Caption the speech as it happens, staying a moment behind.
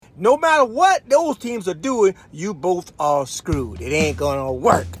no matter what those teams are doing, you both are screwed. It ain't gonna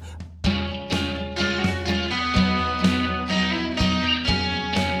work.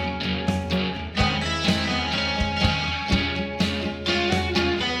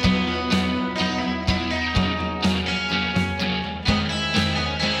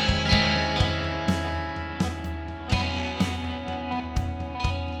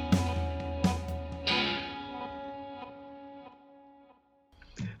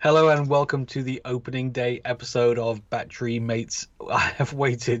 Hello and welcome to the opening day episode of Battery Mates. I have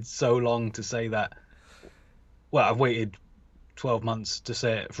waited so long to say that. Well, I've waited 12 months to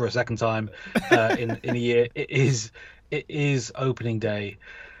say it for a second time in a year. It is opening day.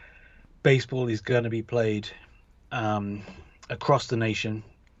 Baseball is going to be played across the nation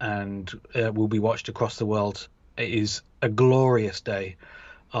and will be watched across the world. It is a glorious day.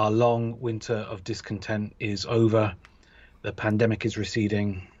 Our long winter of discontent is over. The pandemic is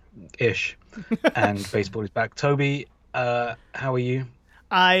receding-ish, and baseball is back. Toby, how are you?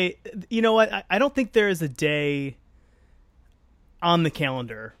 You know what? I don't think there is a day on the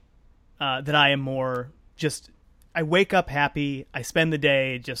calendar that I am more just. I wake up happy. I spend the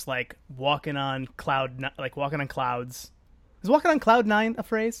day just like walking on clouds. Is walking on cloud nine a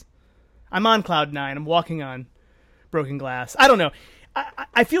phrase? I'm on cloud nine. I'm walking on broken glass. I don't know.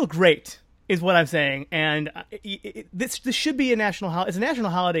 I feel great. Is what I'm saying, and this should be a national holiday. It's a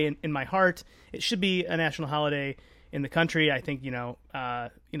national holiday in my heart. It should be a national holiday in the country. I think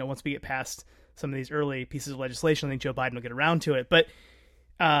once we get past some of these early pieces of legislation, I think Joe Biden will get around to it. But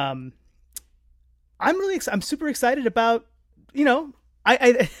I'm super excited about.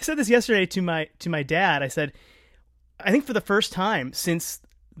 I said this yesterday to my dad. I said, I think for the first time since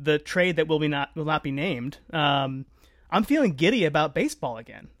the trade that will not be named. I'm feeling giddy about baseball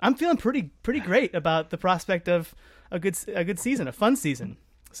again. I'm feeling pretty great about the prospect of a good season, a fun season.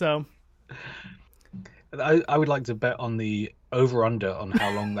 So, I would like to bet on the over/under on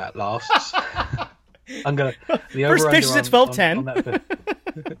how long that lasts. I'm gonna the first pitch is at 12:10.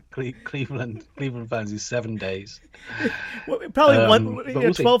 Cleveland fans is 7 days. Well, probably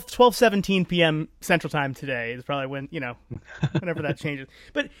 12:17 p.m. Central Time today is probably when whenever that changes.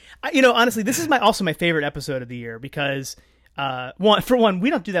 But honestly, this is also my favorite episode of the year because one, we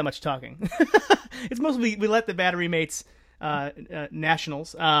don't do that much talking. It's mostly we let the Battery Mates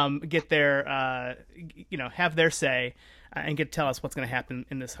nationals get their have their say and get to tell us what's going to happen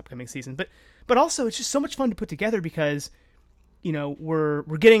in this upcoming season. But also it's just so much fun to put together because. We're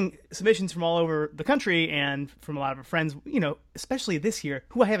getting submissions from all over the country and from a lot of our friends, especially this year,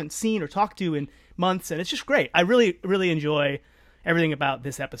 who I haven't seen or talked to in months. And it's just great. I really, really enjoy everything about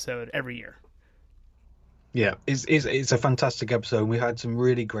this episode every year. Yeah, it's a fantastic episode. We had some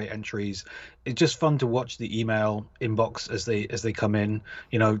really great entries. It's just fun to watch the email inbox as they come in.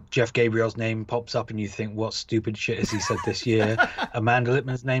 Jeff Gabriel's name pops up and you think, what stupid shit has he said this year? Amanda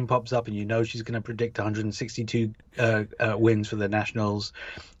Lippman's name pops up and she's going to predict 162 wins for the Nationals.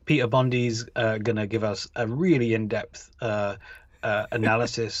 Peter Bondi's going to give us a really in-depth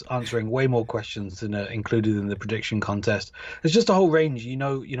analysis, answering way more questions than included in the prediction contest. There's just a whole range.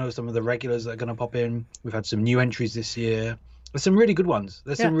 Some of the regulars that are going to pop in. We've had some new entries this year. There's some really good ones.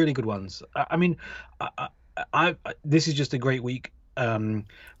 Some really good ones. This is just a great week,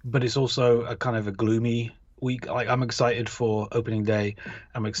 but it's also a kind of a gloomy week. Like, I'm excited for opening day.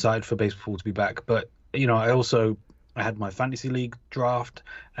 I'm excited for baseball to be back, but I had my fantasy league draft,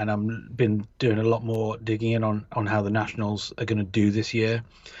 and I've been doing a lot more digging in on how the Nationals are going to do this year.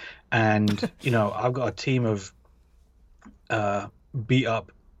 And, I've got a team of beat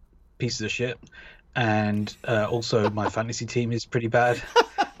up pieces of shit. And also my fantasy team is pretty bad.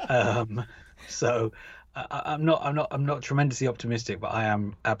 So I'm not tremendously optimistic, but I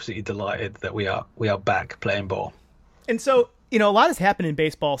am absolutely delighted that we are back playing ball. And so, a lot has happened in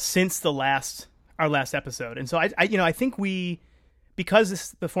baseball since our last episode. And so I think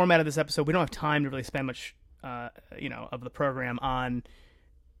because the format of this episode, we don't have time to really spend much, of the program on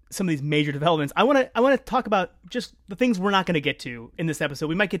some of these major developments. I want to talk about just the things we're not going to get to in this episode.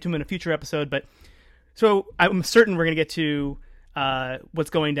 We might get to them in a future episode, but so I'm certain we're going to get to what's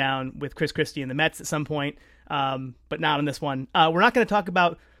going down with Chris Christie and the Mets at some point, but not on this one. We're not going to talk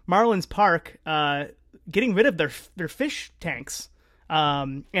about Marlins Park getting rid of their fish tanks.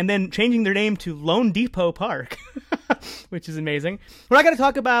 And then changing their name to Lone Depot Park, which is amazing. We're not going to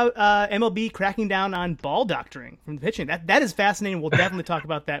talk about MLB cracking down on ball doctoring from the pitching. That is fascinating. We'll definitely talk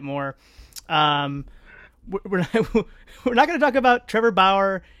about that more. We're not going to talk about Trevor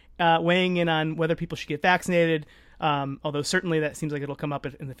Bauer weighing in on whether people should get vaccinated. Although certainly that seems like it'll come up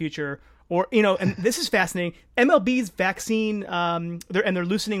in the future. Or, and this is fascinating. MLB's vaccine, they're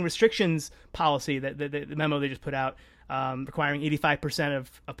loosening restrictions policy, that the memo they just put out, requiring 85%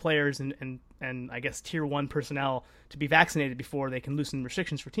 of players and I guess tier 1 personnel to be vaccinated before they can loosen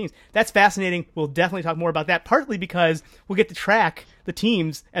restrictions for teams. That's fascinating. We'll definitely talk more about that, partly because we'll get to track the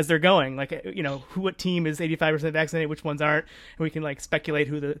teams as they're going. Like, what team is 85% vaccinated, which ones aren't, and we can speculate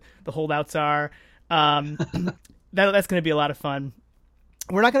who the holdouts are. That's going to be a lot of fun.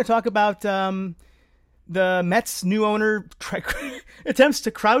 We're not going to talk about the Mets' new owner attempts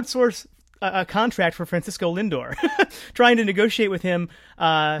to crowdsource a contract for Francisco Lindor, trying to negotiate with him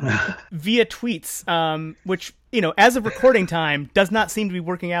via tweets, which, as of recording time, does not seem to be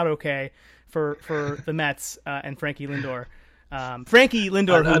working out okay for the Mets and Frankie Lindor. Frankie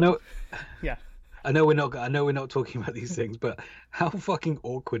Lindor, I know. Yeah. I know we're not talking about these things, but how fucking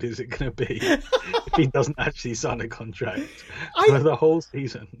awkward is it going to be if he doesn't actually sign a contract for the whole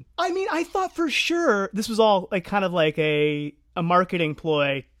season? I mean, I thought for sure this was all kind of like a marketing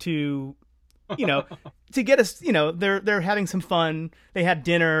ploy to, to get us. They're having some fun. They had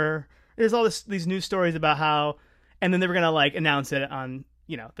dinner. There's all these news stories about how, and then they were gonna announce it on,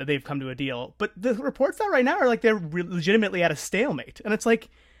 that they've come to a deal. But the reports out right now are they're legitimately at a stalemate, and it's like,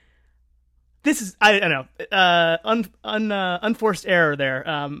 this is, I don't know, unforced error there.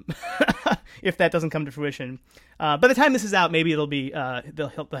 If that doesn't come to fruition, by the time this is out, maybe it'll be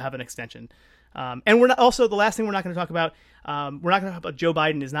they'll have an extension. And we're not, also, the last thing we're not going to talk about, we're not going to talk about Joe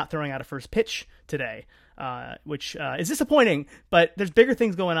Biden is not throwing out a first pitch today, which is disappointing. But there's bigger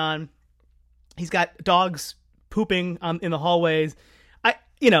things going on. He's got dogs pooping in the hallways. I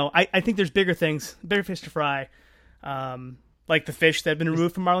think there's bigger things, bigger fish to fry, like the fish that have been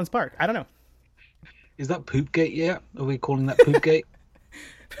removed from Marlins Park. I don't know. Is that Poopgate yet? Are we calling that Poopgate?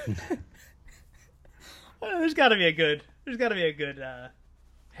 There's got to be a good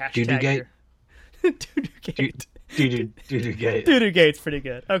hashtag. Doodoo-gate? Doodoo-gate. Doodoo-gate. Doodoo-gate's pretty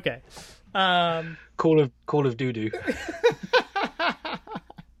good. Okay. Call of Doodoo.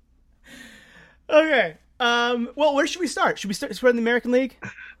 Okay. Well, where should we start? Should we start in the American League?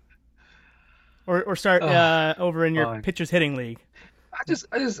 Or start over in your pitchers hitting league? I just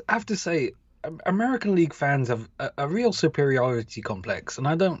have to say, American League fans have a real superiority complex, and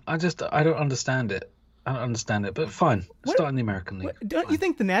I don't understand it. I don't understand it, but fine. Start in the American League. Don't you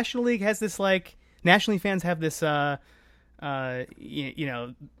think the National League has this, National League fans have this,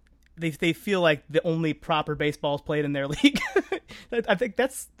 they feel like the only proper baseball is played in their league. I think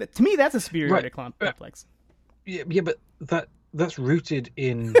to me, that's a superiority complex. Yeah, but that's rooted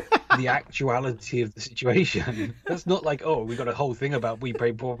in the actuality of the situation. That's not like, we got a whole thing about we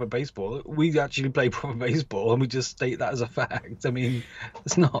play proper baseball. We actually play proper baseball, and we just state that as a fact. I mean,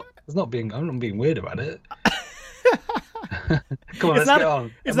 I'm not being weird about it. Come on, let's get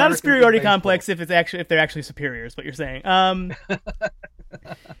on. It's not a superiority complex if they're actually superior, is what you're saying.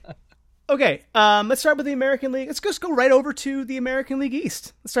 Okay, let's start with the American League. Let's just go right over to the American League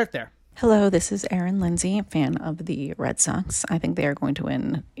East. Let's start there. Hello, this is Erin Lindsay, fan of the Red Sox. I think they are going to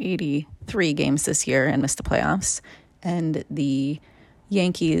win 83 games this year and miss the playoffs. And the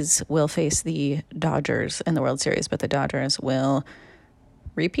Yankees will face the Dodgers in the World Series, but the Dodgers will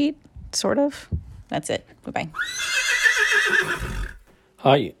repeat, sort of. That's it. Bye-bye.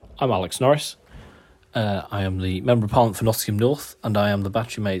 Hi, I'm Alex Norris. I am the Member of Parliament for Nottingham North, and I am the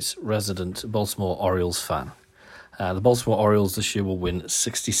Battery Mates resident Baltimore Orioles fan. The Baltimore Orioles this year will win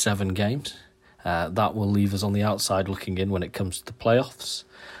 67 games. That will leave us on the outside looking in when it comes to the playoffs.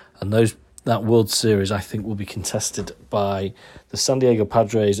 And that World Series, I think, will be contested by the San Diego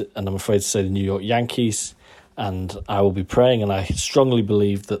Padres and I'm afraid to say the New York Yankees. And I will be praying, and I strongly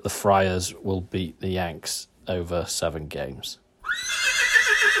believe that the Friars will beat the Yanks over 7 games.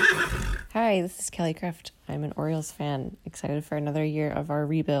 Hi, this is Kelly Kreft. I'm an Orioles fan, excited for another year of our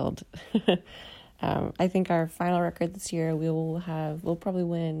rebuild. I think our final record this year, we'll probably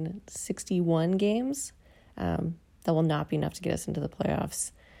win 61 games. That will not be enough to get us into the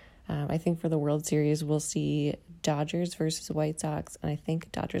playoffs. I think for the World Series, we'll see Dodgers versus White Sox, and I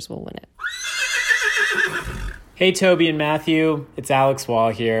think Dodgers will win it. Hey, Toby and Matthew. It's Alex Wall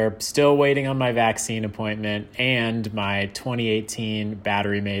here. Still waiting on my vaccine appointment and my 2018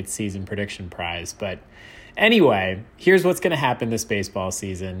 Battery Mates season prediction prize. But anyway, here's what's going to happen this baseball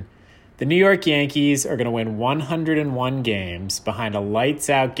season. The New York Yankees are going to win 101 games behind a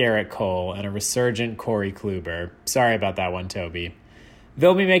lights-out Garrett Cole and a resurgent Corey Kluber. Sorry about that one, Toby.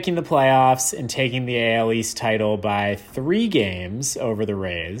 They'll be making the playoffs and taking the AL East title by 3 games over the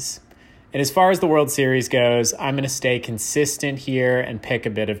Rays. And as far as the World Series goes, I'm going to stay consistent here and pick a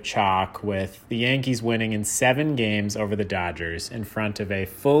bit of chalk with the Yankees winning in 7 games over the Dodgers in front of a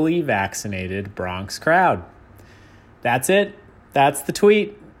fully vaccinated Bronx crowd. That's it. That's the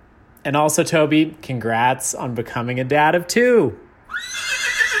tweet. And also, Toby, congrats on becoming a dad of 2.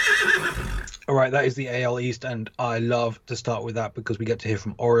 All right, that is the AL East, and I love to start with that because we get to hear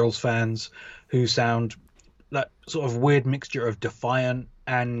from Orioles fans who sound that sort of weird mixture of defiant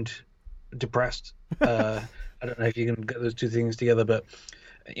and depressed. I don't know if you can get those two things together, but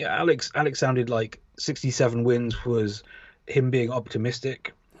yeah, Alex sounded like 67 wins was him being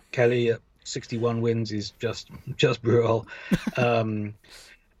optimistic. Kelly at 61 wins is just brutal.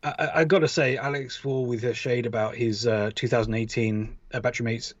 I got to say, Alex Wall with a shade about his 2018 Battery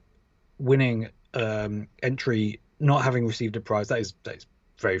Mates winning entry, not having received a prize. That is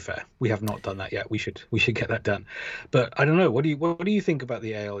very fair. We have not done that yet. We should get that done. But I don't know. What do you think about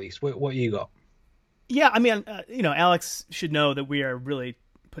the AL East? What you got? Yeah, I mean, Alex should know that we are really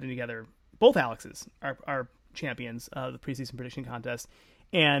putting together both Alexes, our champions of the preseason prediction contest,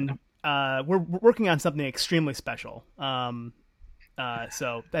 and we're working on something extremely special.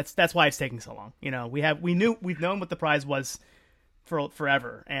 So that's why it's taking so long. We've known what the prize was for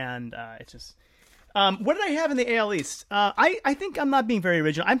forever, and it's just. What did I have in the AL East? I think I'm not being very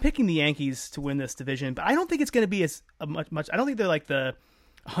original. I'm picking the Yankees to win this division, but I don't think it's going to be as much. I don't think they're like the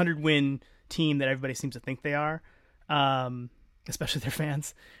 100-win team that everybody seems to think they are, especially their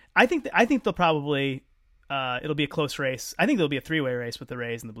fans. I think they'll probably it'll be a close race. I think there'll be a 3-way race with the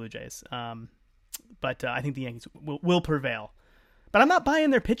Rays and the Blue Jays. But I think the Yankees will prevail. But I'm not buying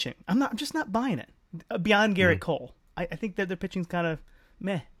their pitching. I'm just not buying it. Beyond Garrett Cole, I think that their pitching's kind of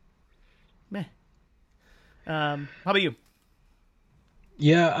meh. How about you?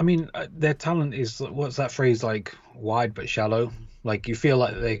 Yeah, I mean, their talent is, what's that phrase, like wide but shallow. Like you feel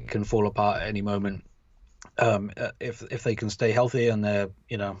like they can fall apart at any moment. If they can stay healthy and they're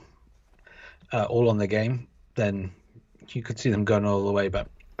all on their game, then you could see them going all the way. But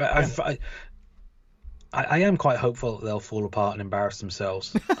I am quite hopeful that they'll fall apart and embarrass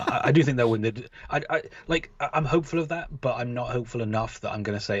themselves. I do think they'll win. I'm hopeful of that, but I'm not hopeful enough that I'm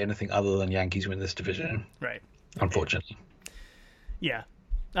going to say anything other than Yankees win this division. Right. Unfortunately. Yeah.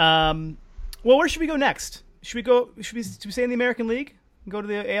 Well, where should we go next? Should we stay in the American League and go to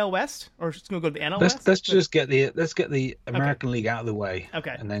the AL West, or just go to the NL West? Let's get the American League out of the way.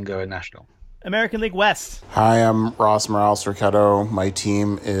 Okay. And then go national. American League West. Hi, I'm Ross Morales-Ricchetto. My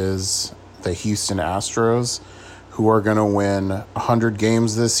team is the Houston Astros, who are going to win 100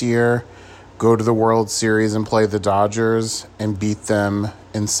 games this year, go to the World Series and play the Dodgers and beat them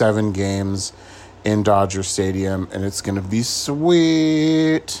in 7 games in Dodger Stadium, and it's going to be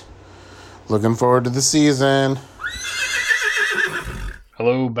sweet. Looking forward to the season.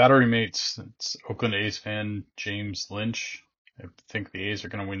 Hello, Battery Mates. It's Oakland A's fan James Lynch. I think the A's are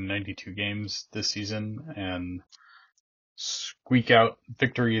going to win 92 games this season and squeak out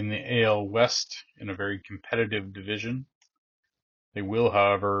victory in the AL West in a very competitive division. They will,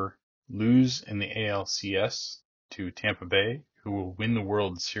 however, lose in the ALCS to Tampa Bay, who will win the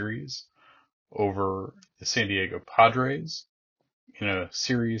World Series over the San Diego Padres in a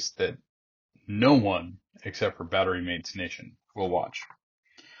series that no one except for Battery Mates Nation will watch.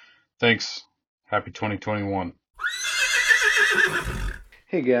 Thanks. Happy 2021.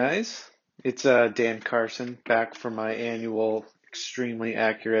 Hey guys, it's Dan Carson back for my annual extremely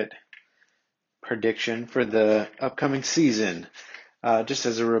accurate prediction for the upcoming season. Just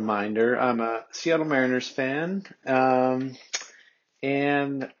as a reminder, I'm a Seattle Mariners fan, and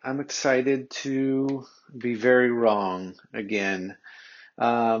I'm excited to be very wrong again.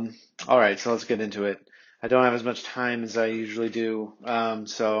 All right, so let's get into it. I don't have as much time as I usually do,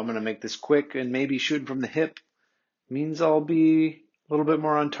 so I'm going to make this quick, and maybe shooting from the hip means I'll be a little bit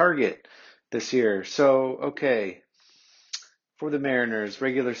more on target this year. So, okay, for the Mariners,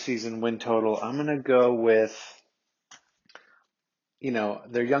 regular season win total, I'm going to go with,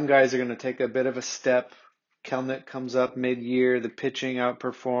 their young guys are going to take a bit of a step. Kelnick comes up mid-year. The pitching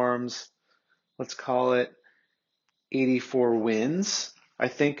outperforms. Let's call it 84 wins, I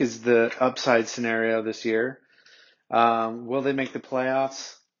think, is the upside scenario this year. Will they make the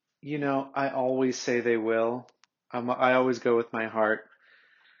playoffs? I always say they will. I always go with my heart,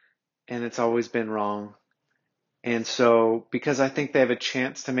 and it's always been wrong. And so, because I think they have a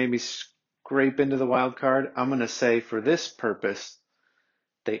chance to maybe scrape into the wild card, I'm going to say for this purpose,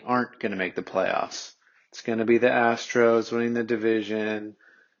 they aren't going to make the playoffs. It's going to be the Astros winning the division,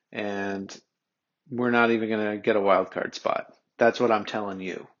 and we're not even going to get a wild card spot. That's what I'm telling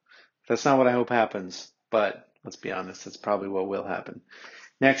you. That's not what I hope happens, but let's be honest, that's probably what will happen.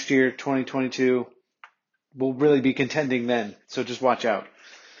 next year, 2022, we'll really be contending then. So just watch out.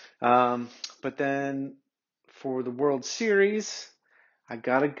 But then for the World Series, I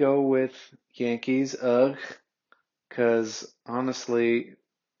gotta go with Yankees. Because honestly,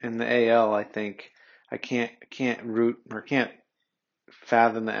 in the AL, I think I can't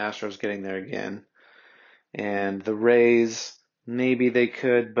fathom the Astros getting there again. And the Rays, maybe they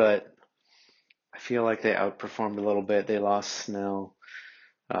could, but I feel like they outperformed a little bit. They lost Snell.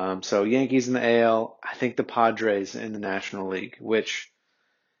 So Yankees in the AL. I think the Padres in the National League, which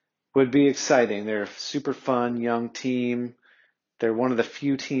would be exciting. They're a super fun young team. They're one of the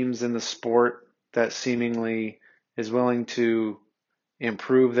few teams in the sport that seemingly is willing to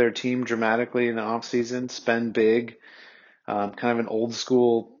improve their team dramatically in the offseason, spend big, kind of an old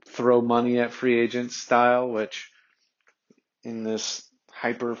school throw money at free agents style, which in this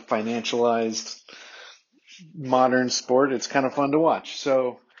hyper financialized modern sport, it's kind of fun to watch.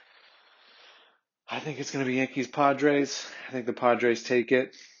 So I think it's going to be Yankees Padres. I think the Padres take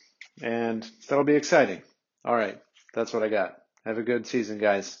it, and that'll be exciting. All right, that's what I got. Have a good season,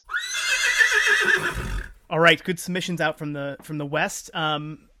 guys. All right, good submissions out from the West.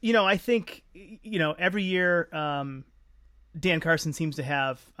 I think every year Dan Carson seems to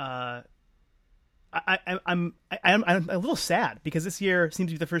have. I'm a little sad because this year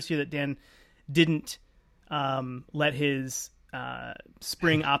seems to be the first year that Dan didn't let his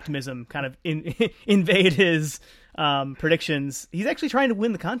spring optimism kind of invade his predictions. He's actually trying to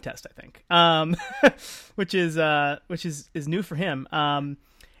win the contest, I think, which is new for him. And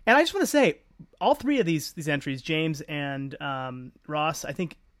I just want to say, all three of these entries, James and Ross, I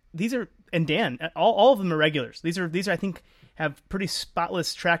think these are, and Dan, all of them are regulars. These are I think have pretty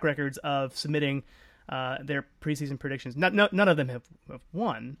spotless track records of submitting their preseason predictions. None of them have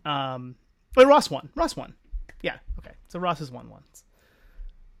won. But Ross won. Yeah. Okay. So Ross has won once,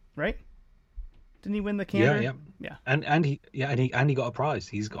 right? Didn't he win the Cantor? Yeah. And he got a prize.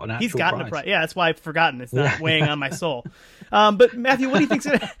 He's got an actual prize. He's gotten a prize. Yeah, that's why I've forgotten. It's not weighing on my soul. But Matthew, what do you think's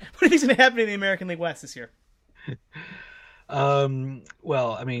going to happen in the American League West this year?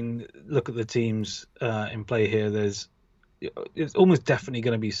 Well, I mean, look at the teams in play here. It's almost definitely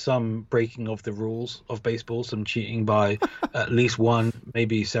going to be some breaking of the rules of baseball, some cheating by at least one,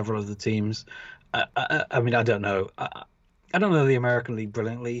 maybe several of the teams. I mean, I don't know. I don't know the American League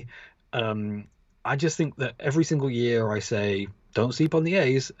brilliantly. I just think that every single year I say, don't sleep on the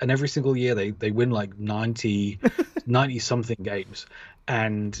A's, and every single year they win like 90 something games,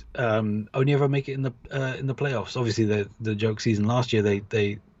 and only ever make it in the playoffs. Obviously, the joke season last year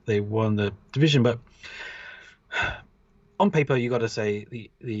they won the division, but on paper you got to say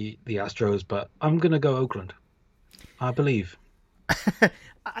the Astros. But I'm gonna go Oakland. I believe.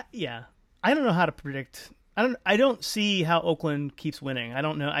 Yeah, I don't know how to predict. I don't see how Oakland keeps winning. I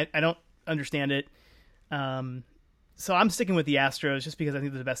don't know. I don't understand it. So I'm sticking with the Astros just because I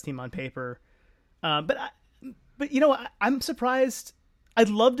think they're the best team on paper. But I'm surprised. I'd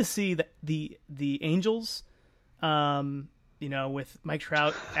love to see the Angels, with Mike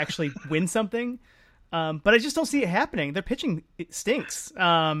Trout actually win something. But I just don't see it happening. Their pitching stinks.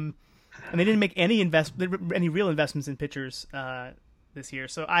 And they didn't make any real investments in pitchers this year.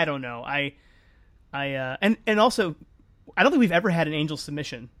 So I don't know. And also, I don't think we've ever had an Angels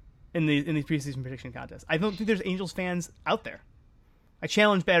submission in the preseason prediction contest. I don't think there's Angels fans out there. I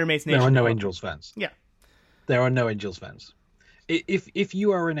challenge Batter Mates Nation. There are no Angels fans. Yeah, there are no Angels fans. If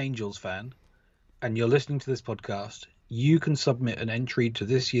you are an Angels fan and you're listening to this podcast, you can submit an entry to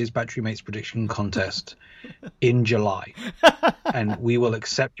this year's Battery Mates prediction contest in July, and we will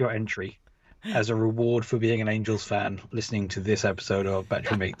accept your entry as a reward for being an Angels fan listening to this episode of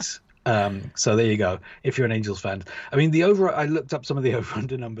Battery Mates. So there you go. If you're an Angels fan, I mean, I looked up some of the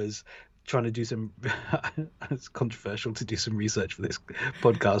over/under numbers, trying to do some. It's controversial to do some research for this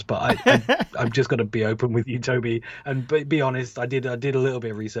podcast, but I'm just going to be open with you, Toby, and be honest. I did a little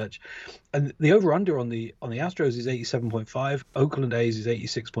bit of research, and the over/under on the Astros is 87.5, Oakland A's is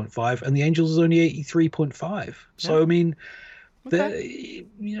 86.5, and the Angels is only 83.5. So yeah. I mean, okay.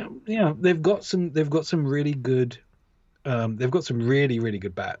 They've got some really good. They've got some really, really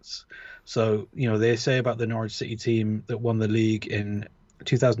good bats. So, they say about the Norwich City team that won the league in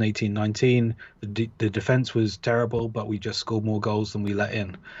 2018-19, the defense was terrible, but we just scored more goals than we let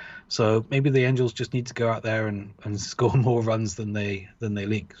in. So maybe the Angels just need to go out there and score more runs than they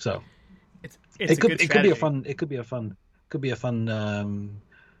leak. So it could be a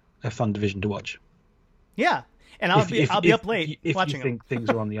fun division to watch. Yeah, and I'll be up late if watching you think things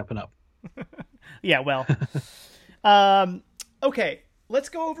are on the up and up. Yeah, well. Okay, let's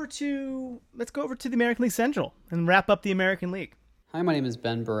go over to the American League Central and wrap up the American League. Hi, my name is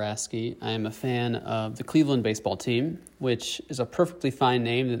Ben Baraski. I am a fan of the Cleveland baseball team, which is a perfectly fine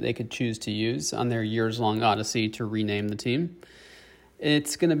name that they could choose to use on their years-long odyssey to rename the team.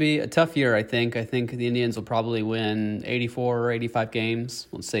 It's going to be a tough year, I think. I think the Indians will probably win 84 or 85 games.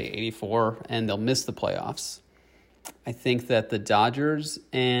 Let's say 84, and they'll miss the playoffs. I think that the Dodgers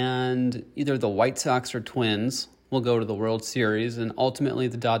and either the White Sox or Twins will go to the World Series, and ultimately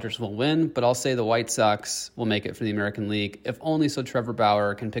the Dodgers will win, but I'll say the White Sox will make it for the American League, if only so Trevor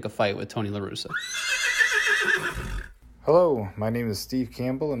Bauer can pick a fight with Tony La Russa. Hello, my name is Steve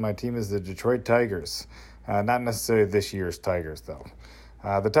Campbell, and my team is the Detroit Tigers. Not necessarily this year's Tigers, though.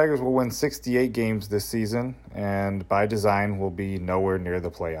 The Tigers will win 68 games this season, and by design will be nowhere near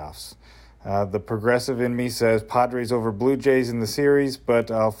the playoffs. The progressive in me says Padres over Blue Jays in the series,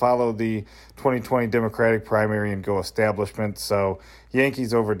 but I'll follow the 2020 Democratic primary and go establishment, so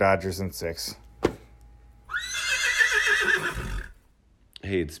Yankees over Dodgers in 6.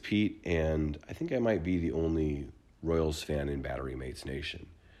 Hey, it's Pete, and I think I might be the only Royals fan in Battery Mates Nation.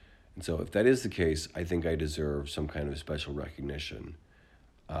 And so if that is the case, I think I deserve some kind of special recognition,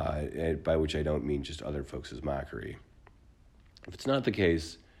 by which I don't mean just other folks' mockery. If it's not the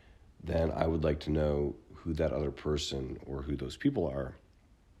case, then I would like to know who that other person or who those people are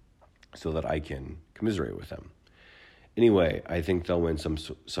so that I can commiserate with them. Anyway, I think they'll win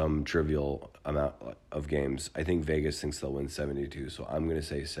some trivial amount of games. I think Vegas thinks they'll win 72, so I'm going to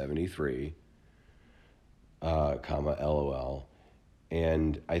say 73, LOL.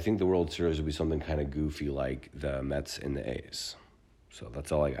 And I think the World Series will be something kind of goofy like the Mets and the A's. So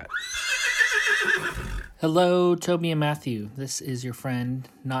that's all I got. Hello, Toby and Matthew. This is your friend,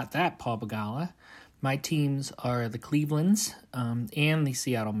 Not That Paul Bagala. My teams are the Clevelands and the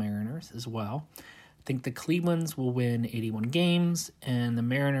Seattle Mariners as well. I think the Clevelands will win 81 games and the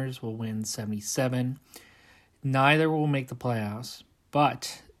Mariners will win 77. Neither will make the playoffs,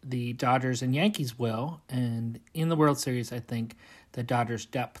 but the Dodgers and Yankees will. And in the World Series, I think the Dodgers'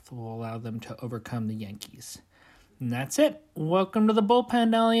 depth will allow them to overcome the Yankees. And that's it. Welcome to the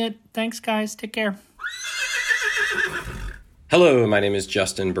bullpen, Elliot. Thanks, guys. Take care. Hello, my name is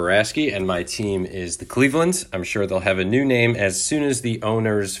Justin Baraski, and my team is the Clevelands. I'm sure they'll have a new name as soon as the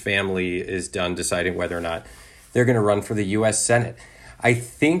owner's family is done deciding whether or not they're going to run for the U.S. Senate. I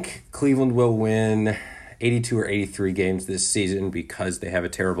think Cleveland will win 82 or 83 games this season because they have a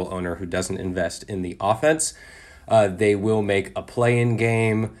terrible owner who doesn't invest in the offense. They will make a play-in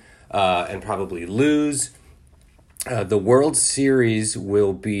game and probably lose. The World Series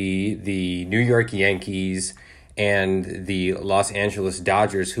will be the New York Yankees and the Los Angeles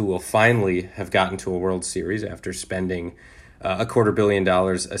Dodgers, who will finally have gotten to a World Series after spending $250 million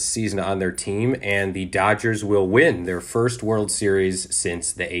a season on their team, and the Dodgers will win their first World Series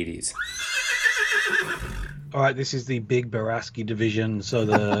since the 80s. All right, this is the big Baraski division, so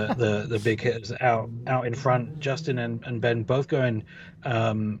the big hitters out in front. Justin and Ben both going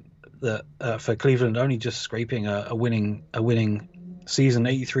for Cleveland, only just scraping a winning season,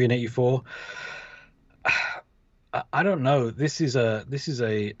 83 and 84. I don't know. This is a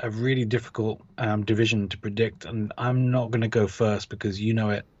really difficult division to predict, and I'm not going to go first because you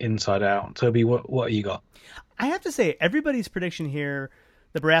know it inside out. Toby, what you got? I have to say, everybody's prediction here,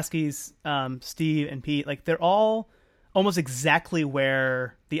 the Baraskis, Steve and Pete, like they're all almost exactly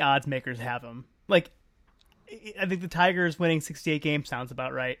where the odds makers have them. Like, I think the Tigers winning 68 games sounds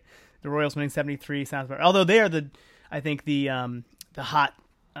about right. The Royals winning 73 sounds about right. Although they are the hot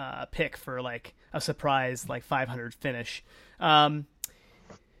pick for like a surprise like 500 finish.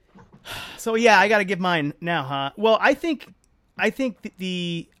 So yeah, I got to give mine now, huh? Well, I think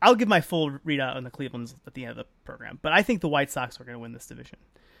I'll give my full readout on the Clevelands at the end of the program, but I think the White Sox are going to win this division.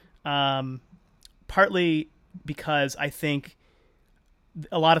 Partly because I think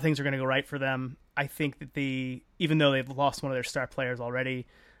a lot of things are going to go right for them. I think that even though they've lost one of their star players already,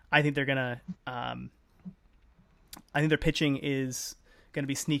 I think they're going to I think their pitching is going to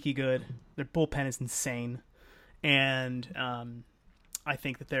be sneaky good. Their bullpen is insane, and I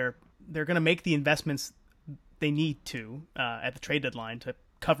think that they're going to make the investments they need to at the trade deadline to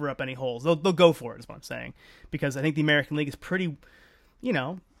cover up any holes. They'll go for it, is what I'm saying, because I think the American League is pretty,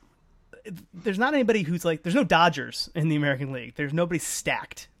 there's not anybody who's like, there's no Dodgers in the American League. There's nobody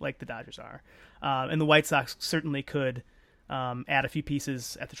stacked like the Dodgers are, and the White Sox certainly could add a few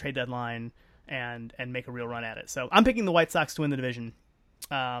pieces at the trade deadline and make a real run at it. So I'm picking the White Sox to win the division.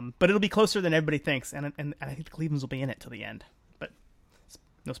 But it'll be closer than everybody thinks, and I think the Clevelands will be in it till the end. But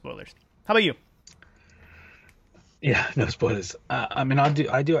no spoilers. How about you? Yeah, no spoilers. I mean,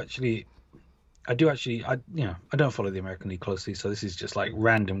 I do actually. I do actually, I don't follow the American League closely, so this is just like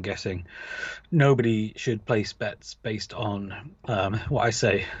random guessing. Nobody should place bets based on what I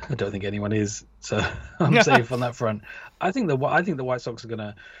say. I don't think anyone is, so I'm safe on that front. I think the White Sox are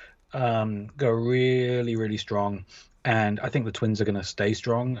gonna go really, really strong, and I think the Twins are gonna stay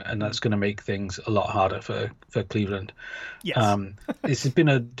strong, and that's gonna make things a lot harder for Cleveland. Yes. This has been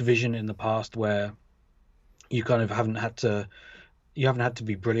a division in the past where you kind of haven't had to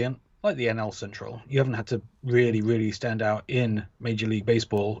be brilliant. Like the NL Central, you haven't had to really, really stand out in Major League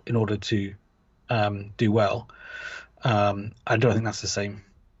Baseball in order to do well. I don't think that's the same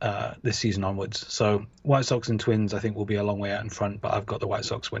this season onwards. So White Sox and Twins, I think, will be a long way out in front, but I've got the White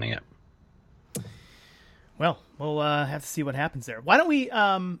Sox winning it. Well, we'll have to see what happens there. Why don't we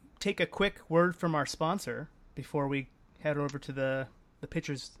take a quick word from our sponsor before we head over to the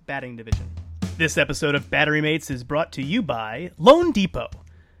pitchers batting division. This episode of Battery Mates is brought to you by Loan Depot.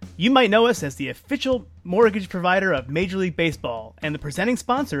 You might know us as the official mortgage provider of Major League Baseball and the presenting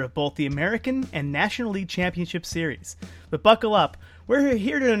sponsor of both the American and National League Championship Series. But buckle up. We're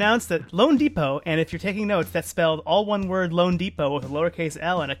here to announce that Loan Depot, and if you're taking notes, that's spelled all one word Loan Depot with a lowercase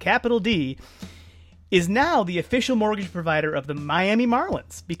l and a capital D, is now the official mortgage provider of the Miami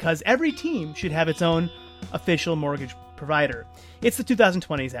Marlins, because every team should have its own official mortgage provider. It's the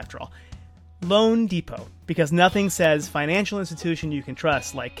 2020s after all. Loan Depot, because nothing says financial institution you can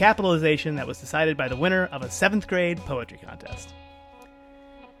trust like capitalization that was decided by the winner of a 7th grade poetry contest.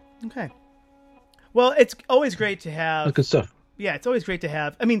 Okay. Well, it's always great to have... Good stuff. Yeah, it's always great to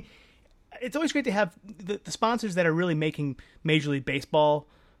have... I mean, it's always great to have the sponsors that are really making Major League Baseball,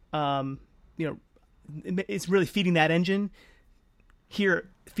 it's really feeding that engine. Here,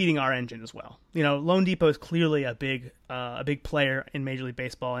 feeding our engine as well. Loan Depot is clearly a big player in Major League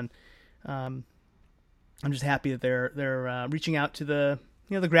Baseball, and I'm just happy that they're reaching out to the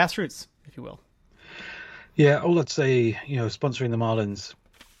the grassroots, if you will. Yeah, all I'd say, sponsoring the Marlins,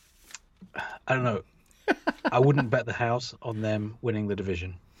 I don't know. I wouldn't bet the house on them winning the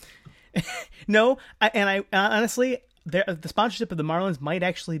division. No, I honestly, the sponsorship of the Marlins might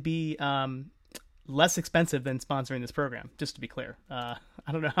actually be less expensive than sponsoring this program. Just to be clear, I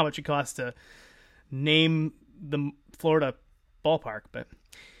don't know how much it costs to name the Florida ballpark, but.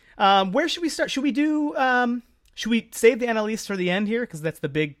 Where should we start? Should we do? Should we save the NL East for the end here? Because that's the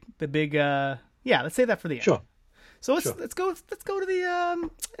big. Let's save that for the end. Sure. So let's go to the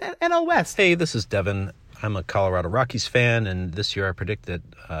NL West. Hey, this is Devin. I'm a Colorado Rockies fan, and this year I predict that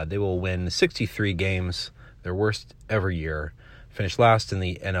they will win 63 games, their worst ever year, finish last in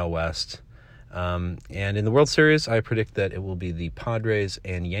the NL West. And in the World Series, I predict that it will be the Padres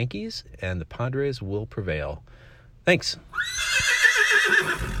and Yankees, and the Padres will prevail. Thanks.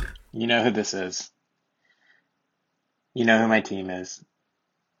 You know who this is. You know who my team is.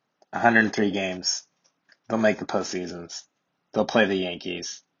 103 games. They'll make the postseasons. They'll play the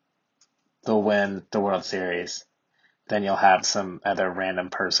Yankees. They'll win the World Series. Then you'll have some other random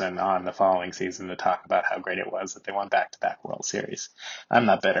person on the following season to talk about how great it was that they won back-to-back World Series. I'm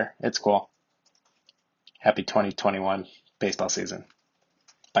not bitter. It's cool. Happy 2021 baseball season.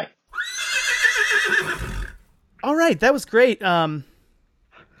 Bye. All right, that was great. I'm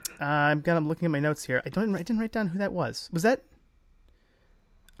looking at my notes here. I didn't write down who that was. Was that?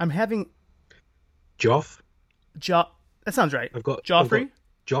 I'm having. That sounds right. I've got Joffrey.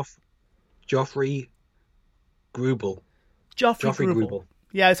 Joffrey Grubel. Joffrey Grubel.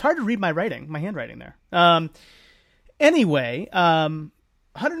 Yeah, it's hard to read my handwriting there. Anyway,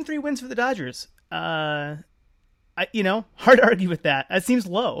 103 wins for the Dodgers. Hard to argue with that. That seems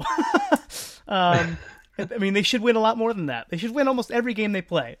low. I mean, they should win a lot more than that. They should win almost every game they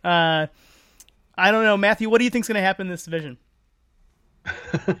play. I don't know, Matthew. What do you think is going to happen in this division?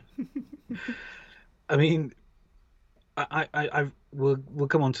 I mean, we'll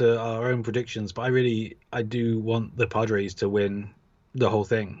come on to our own predictions, but I do want the Padres to win the whole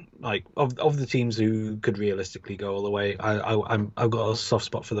thing. Like of the teams who could realistically go all the way, I've got a soft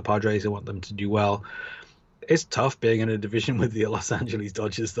spot for the Padres. I want them to do well. It's tough being in a division with the Los Angeles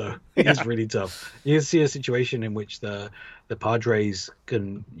Dodgers, though. It's really tough. You can see a situation in which the Padres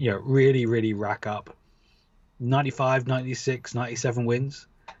can, really, really rack up 95, 96, 97 wins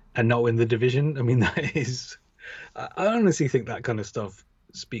and not win the division. I mean, that is... I honestly think that kind of stuff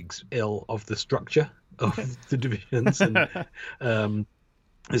speaks ill of the structure of the divisions and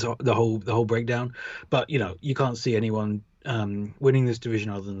the whole breakdown. But, you can't see anyone winning this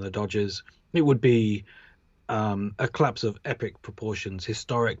division other than the Dodgers. It would be... a collapse of epic proportions,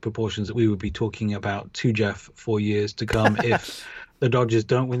 historic proportions that we would be talking about to Jeff for years to come if the Dodgers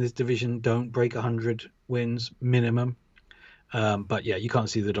don't win this division, don't break 100 wins minimum. But yeah, you can't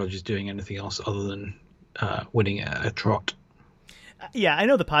see the Dodgers doing anything else other than winning at a trot. Yeah, I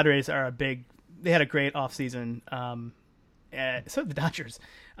know the Padres are they had a great offseason. So did the Dodgers.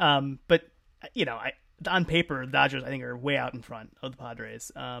 But, on paper, the Dodgers, I think, are way out in front of the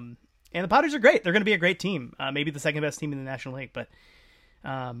Padres. And the Padres are great. They're going to be a great team. Maybe the second best team in the National League. But,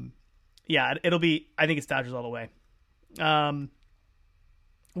 it'll be, I think it's Dodgers all the way.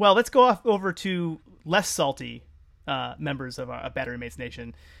 Well, let's go over to less salty members of our Battery Mates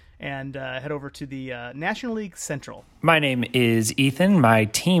Nation and head over to the National League Central. My name is Ethan. My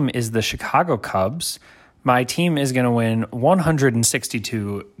team is the Chicago Cubs. My team is going to win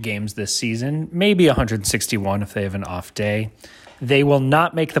 162 games this season, maybe 161 if they have an off day. They will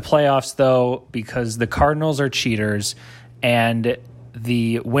not make the playoffs, though, because the Cardinals are cheaters, and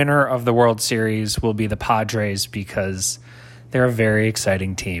the winner of the World Series will be the Padres because they're a very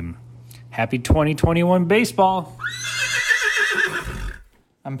exciting team. Happy 2021 baseball!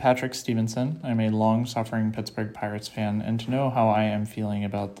 I'm Patrick Stevenson. I'm a long-suffering Pittsburgh Pirates fan, and to know how I am feeling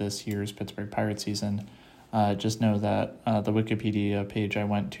about this year's Pittsburgh Pirates season, just know that the Wikipedia page I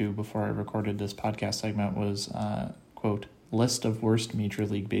went to before I recorded this podcast segment was, quote, list of worst Major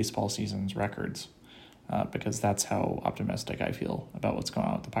League Baseball seasons records, because that's how optimistic I feel about what's going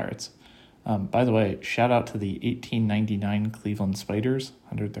on with the Pirates. By the way, shout out to the 1899 Cleveland Spiders,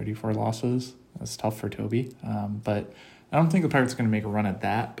 134 losses. That's tough for Toby, but I don't think the Pirates are going to make a run at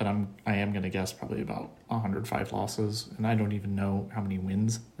that, but I am going to guess probably about 105 losses, and I don't even know how many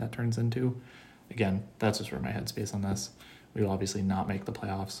wins that turns into. Again, that's just where my headspace on this. We will obviously not make the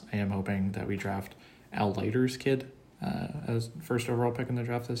playoffs. I am hoping that we draft Al Leiter's kid as first overall pick in the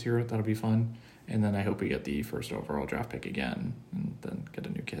draft this year. That'll be fun. And then I hope we get the first overall draft pick again and then get a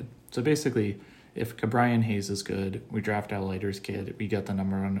new kid. So basically, if Cabrian Hayes is good, we draft Al Leiter's kid, we get the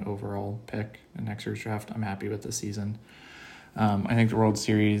number 1 overall pick in next year's draft. I'm happy with this season. I think the World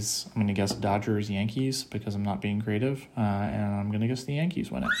Series, I'm going to guess Dodgers, Yankees, because I'm not being creative, and I'm going to guess the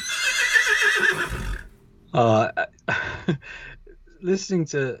Yankees win it. Listening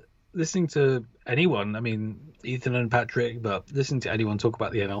to anyone, I mean, Ethan and Patrick, but listening to anyone talk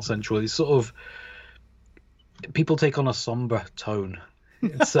about the NL Central is sort of, people take on a somber tone.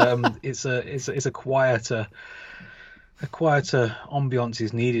 It's a quieter ambiance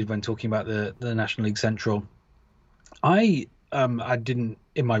is needed when talking about the National League Central. I didn't,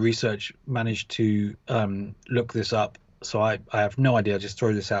 in my research, manage to look this up, so I have no idea. I'll just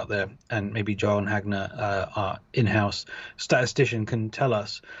throw this out there, and maybe John Hagner, our in-house statistician, can tell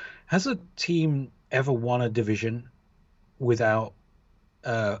us. Has a team ever won a division without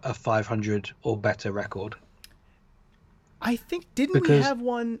a 500 or better record? I think, we have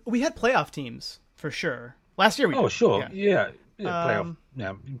one? We had playoff teams, for sure. Last year we did. Oh, sure. Yeah.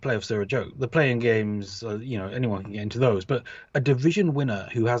 Playoffs are a joke. The playing games, anyone can get into those. But a division winner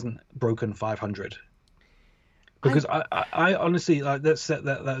who hasn't broken 500, because I honestly let's set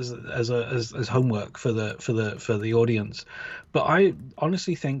that as homework for the audience. But I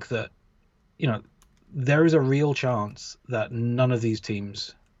honestly think that there is a real chance that none of these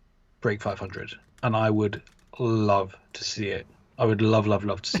teams break 500, and I would love to see it. I would love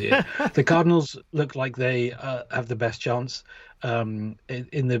to see it. The Cardinals look like they have the best chance. In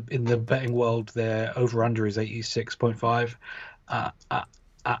the betting world, their over/under is 86.5.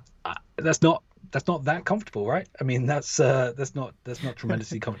 That's not that comfortable, right? I mean, that's not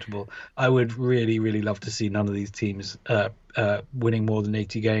tremendously comfortable. I would really love to see none of these teams winning more than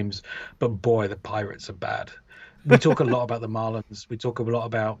 80 games. But boy, the Pirates are bad. We talk a lot about the Marlins. We talk a lot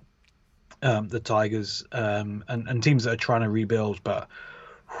about the Tigers and teams that are trying to rebuild, but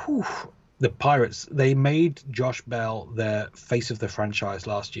the Pirates, they made Josh Bell their face of the franchise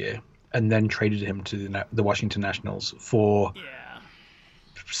last year and then traded him to the Washington Nationals for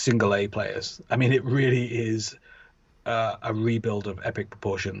single A players. I mean, it really is a rebuild of epic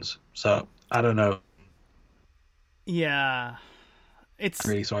proportions. So I don't know. Yeah, it's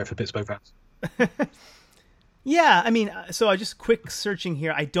really sorry for Pittsburgh fans. Yeah, I mean, so I just quick searching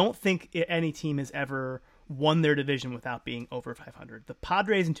here. I don't think any team has ever won their division without being over 500. The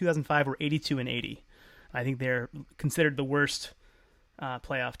Padres in 2005 were 82-80. I think they're considered the worst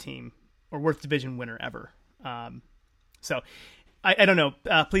playoff team or worst division winner ever. So I don't know.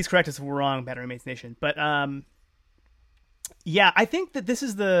 Please correct us if we're wrong, Battery Mates Nation. But yeah, I think that this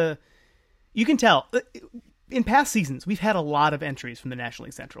is you can tell in past seasons we've had a lot of entries from the National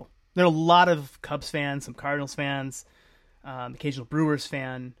League Central. There are a lot of Cubs fans, some Cardinals fans, occasional Brewers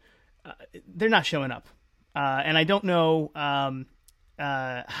fan. They're not showing up. And I don't know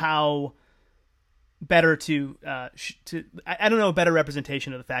how better I don't know a better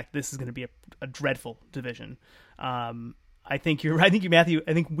representation of the fact this is going to be a dreadful division. I think you're right. I think you, Matthew.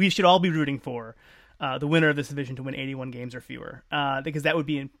 I think we should all be rooting for the winner of this division to win 81 games or fewer, because that would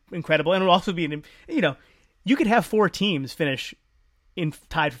be incredible, and it would also be you could have 4 teams finish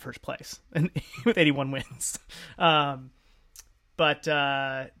tied for first place and with 81 wins. But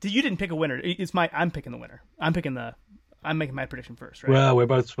you didn't pick a winner. I'm picking the winner. I'm making my prediction first, right? Well, we're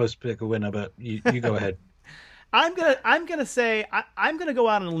both supposed to pick a winner, but you go ahead. I'm gonna say I'm gonna go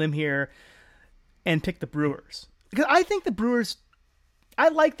out on a limb here and pick the Brewers, because I think the Brewers. I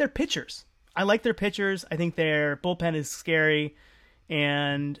like their pitchers. I think their bullpen is scary,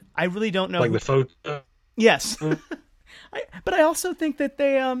 and I really don't know. Like the photo. Yes, but I also think that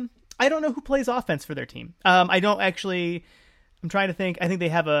they. I don't know who plays offense for their team. I don't actually. I'm trying to think. I think they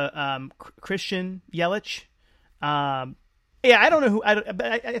have a Christian Yelich. I don't know who.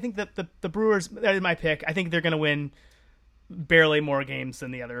 I think that the Brewers, that is my pick. I think they're going to win barely more games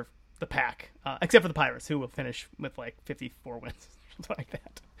than the pack, except for the Pirates, who will finish with like 54 wins, something like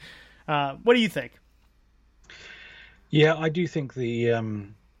that. What do you think? Yeah, I do think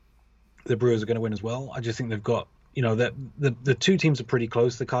the Brewers are going to win as well. I just think they've got, that the two teams are pretty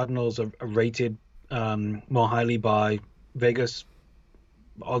close. The Cardinals are rated more highly by Vegas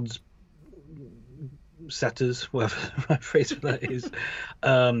odds setters, whatever my phrase for that is.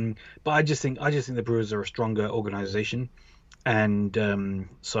 But I just think the Brewers are a stronger organization, and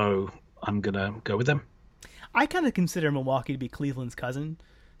so I'm gonna go with them. I kind of consider Milwaukee to be Cleveland's cousin,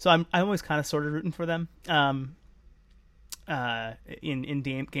 so I'm always kind of sort of rooting for them. In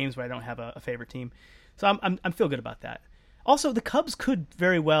games where I don't have a favorite team, so I'm feel good about that. Also, the Cubs could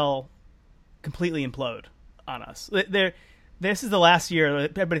very well completely implode on us. This is the last year.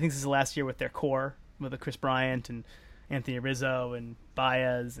 Everybody thinks this is the last year with their core, with Chris Bryant and Anthony Rizzo and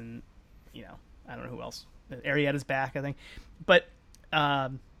Baez, and I don't know who else. Arrieta's back, I think, but I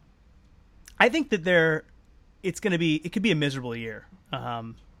think that it could be a miserable year.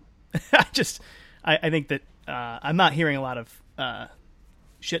 I think that I'm not hearing a lot of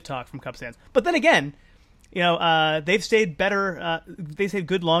shit talk from Cubs fans, but then again, they've stayed better. They stayed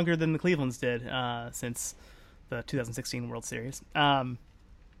good longer than the Clevelands did since the 2016 World Series.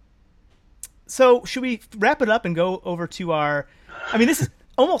 So should we wrap it up and go over to our? I mean, this is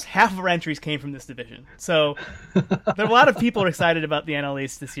almost half of our entries came from this division. So there are a lot of people excited about the NL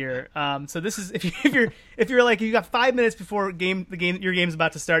East this year. So this is if you're like you got 5 minutes before your game's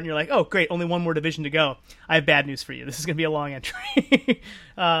about to start and you're like, oh great, only one more division to go. I have bad news for you. This is going to be a long entry.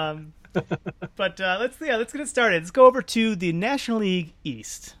 But let's get it started. Let's go over to the National League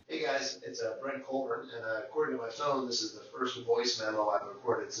East. Hey guys, it's Brent Colburn, and according to my phone, this is the first voice memo I've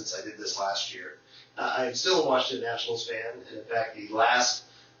recorded since I did this last year. I am still a Washington Nationals fan, and in fact, the last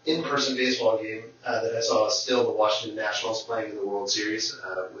in-person baseball game that I saw is still the Washington Nationals playing in the World Series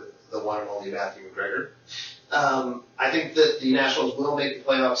with the one and only Matthew McGregor. I think that the Nationals will make the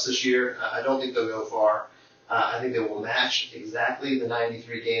playoffs this year. I don't think they'll go far. I think they will match exactly the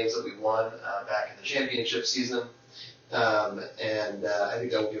 93 games that we won back in the championship season. And I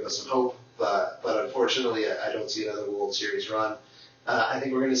think that will give us some hope. But unfortunately, I don't see another World Series run. I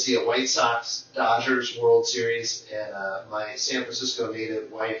think we're going to see a White Sox-Dodgers World Series, and my San Francisco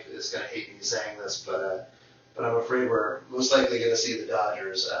native wife is going to hate me saying this, but I'm afraid we're most likely going to see the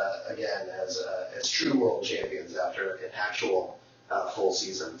Dodgers again as true world champions after an actual full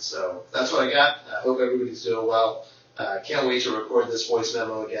season. So that's what I got. I hope everybody's doing well. Can't wait to record this voice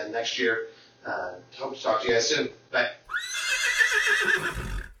memo again next year. Hope to talk to you guys soon. Bye.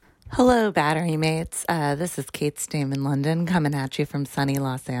 Hello, Battery Mates. This is Kate Stame in London, coming at you from sunny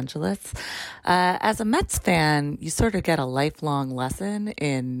Los Angeles. As a Mets fan, you sort of get a lifelong lesson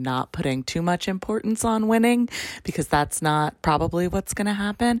in not putting too much importance on winning, because that's not probably what's going to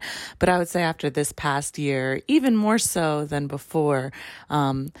happen. But I would say after this past year, even more so than before,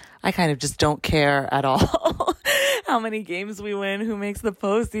 I kind of just don't care at all how many games we win, who makes the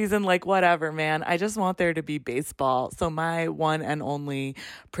postseason, like whatever, man. I just want there to be baseball. So my one and only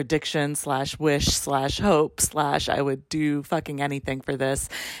prediction / wish / hope / I would do fucking anything for this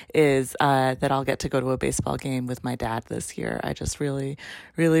is that I'll get to go to a baseball game with my dad this year. I just really,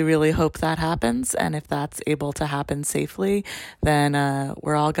 really, really hope that happens. And if that's able to happen safely, then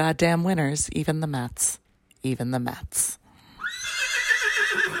we're all goddamn winners, even the Mets. Even the Mets.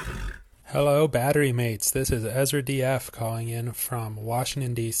 Hello, Battery Mates. This is Ezra DF calling in from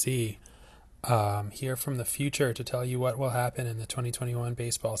Washington, D.C. Here from the future to tell you what will happen in the 2021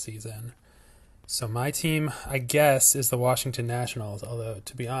 baseball season. So my team, I guess, is the Washington Nationals, although,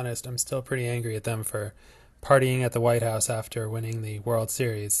 to be honest, I'm still pretty angry at them for partying at the White House after winning the World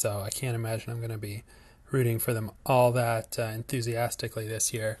Series, so I can't imagine I'm going to be rooting for them all that enthusiastically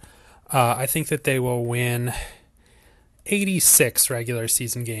this year. I think that they will win 86 regular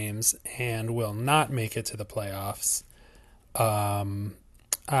season games and will not make it to the playoffs.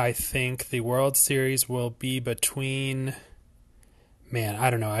 I think the World Series will be between... Man, I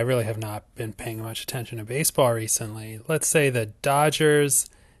don't know. I really have not been paying much attention to baseball recently. Let's say the Dodgers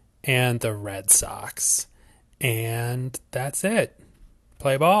and the Red Sox. And that's it.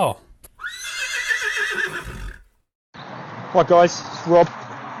 Play ball. Hi guys, it's Rob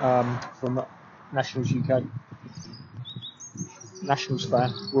from Nationals UK. Nationals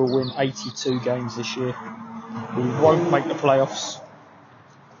fan. We'll win 82 games this year. We won't make the playoffs.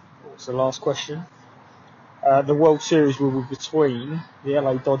 What's the last question? The World Series will be between the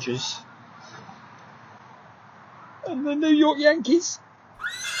LA Dodgers and the New York Yankees.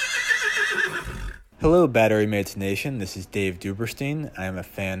 Hello, Battery Mates Nation. This is Dave Duberstein. I am a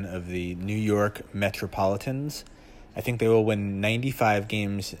fan of the New York Metropolitans. I think they will win 95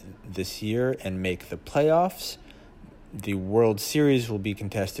 games this year and make the playoffs. The World Series will be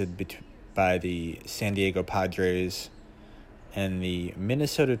contested by the San Diego Padres and the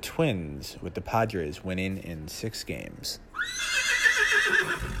Minnesota Twins, with the Padres winning in 6 games.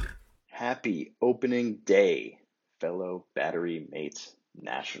 Happy opening day, fellow Battery Mates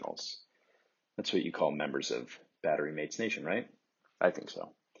Nationals. That's what you call members of Battery Mates Nation, right? I think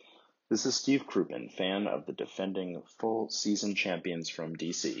so. This is Steve Krupin, fan of the defending full season champions from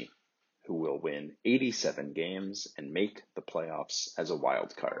DC, who will win 87 games and make the playoffs as a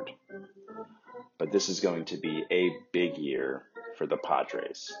wild card. But this is going to be a big year for the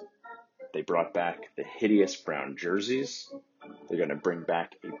Padres. They brought back the hideous brown jerseys. They're going to bring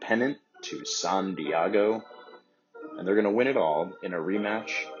back a pennant to San Diego. And they're going to win it all in a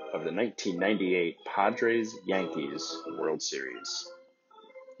rematch of the 1998 Padres-Yankees World Series.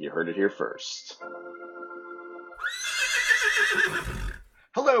 You heard it here first.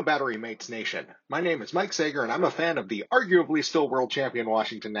 Hello, Battery Mates Nation. My name is Mike Sager, and I'm a fan of the arguably still world champion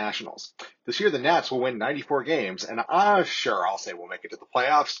Washington Nationals. This year, the Nats will win 94 games, and sure, I'll say we'll make it to the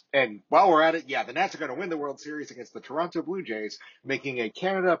playoffs. And while we're at it, yeah, the Nats are going to win the World Series against the Toronto Blue Jays, making a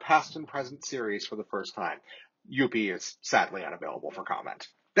Canada past and present series for the first time. UP is sadly unavailable for comment.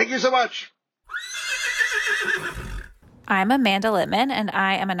 Thank you so much! I'm Amanda Littman, and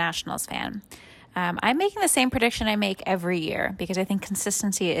I am a Nationals fan. I'm making the same prediction I make every year because I think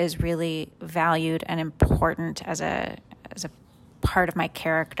consistency is really valued and important as a part of my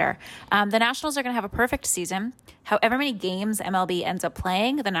character. The Nationals are going to have a perfect season. However many games MLB ends up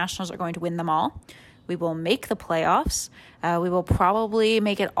playing, the Nationals are going to win them all. We will make the playoffs. We will probably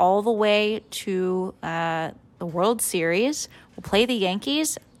make it all the way to the World Series. We'll play the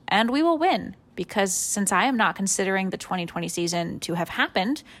Yankees, and we will win. Because since I am not considering the 2020 season to have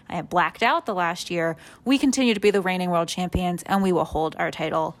happened, I have blacked out the last year, we continue to be the reigning world champions, and we will hold our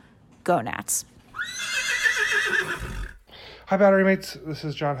title. Go Nats. Hi, Battery Mates. This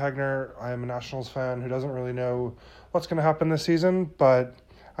is John Hagner. I am a Nationals fan who doesn't really know what's going to happen this season, but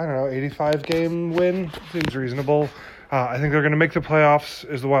I don't know, 85-game win seems reasonable. I think they're going to make the playoffs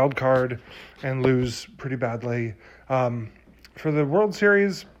as the wild card and lose pretty badly. For the World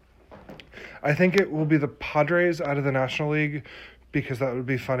Series, I think it will be the Padres out of the National League because that would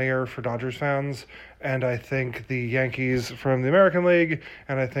be funnier for Dodgers fans. And I think the Yankees from the American League,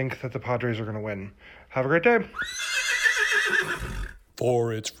 and I think that the Padres are going to win. Have a great day.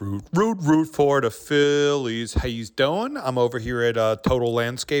 For its root for the Phillies. How you doing? I'm over here at Total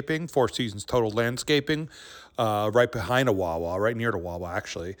Landscaping, Four Seasons Total Landscaping, right behind a Wawa, right near the Wawa,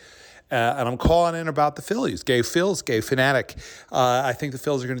 actually. And I'm calling in about the Phillies. Gay Fanatic. I think the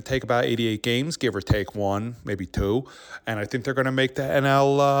Phillies are going to take about 88 games, give or take 1, maybe 2. And I think they're going to make the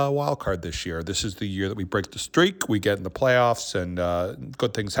NL wild card this year. This is the year that we break the streak, we get in the playoffs, and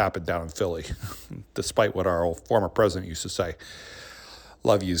good things happen down in Philly, despite what our old former president used to say.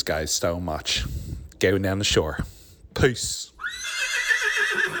 Love yous guys so much. Going down the shore. Peace.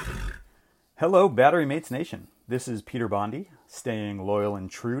 Hello, Battery Mates Nation. This is Peter Bondi, staying loyal and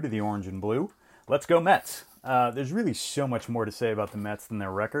true to the orange and blue. Let's go Mets. There's really so much more to say about the Mets than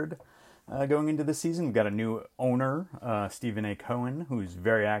their record going into this season. We've got a new owner, Stephen A. Cohen, who's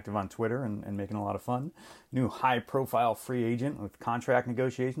very active on Twitter and making a lot of fun. New high-profile free agent with contract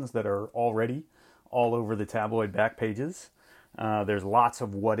negotiations that are already all over the tabloid back pages. There's lots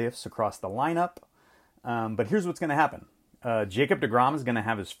of what-ifs across the lineup. But here's what's going to happen. Jacob deGrom is going to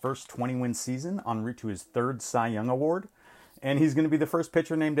have his first 20-win season en route to his 3rd Cy Young Award. And he's going to be the first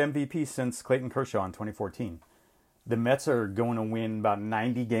pitcher named MVP since Clayton Kershaw in 2014. The Mets are going to win about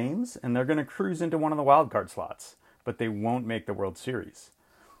 90 games, and they're going to cruise into one of the wild card slots. But they won't make the World Series.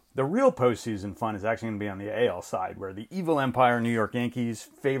 The real postseason fun is actually going to be on the AL side, where the evil empire New York Yankees,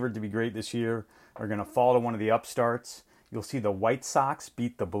 favored to be great this year, are going to fall to one of the upstarts You'll see the White Sox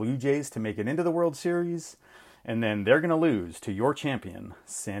beat the Blue Jays to make it into the World Series, and then they're going to lose to your champion,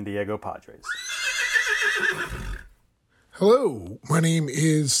 San Diego Padres. Hello, my name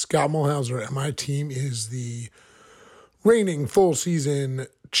is Scott Mulhauser, and my team is the reigning full season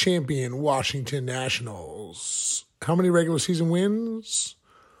champion Washington Nationals. How many regular season wins?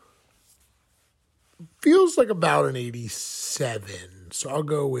 Feels like about an 87, so I'll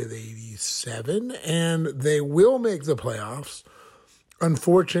go with 87, and they will make the playoffs.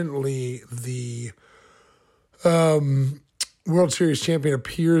 Unfortunately, the World Series champion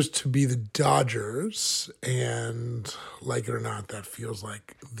appears to be the Dodgers, and like it or not, that feels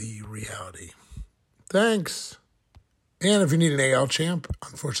like the reality. Thanks. And if you need an AL champ,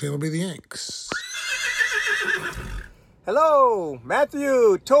 unfortunately, it'll be the Yanks. Hello,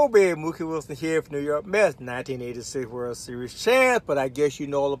 Matthew, Toby, Mookie Wilson here from New York Mets, 1986 World Series champ, but I guess you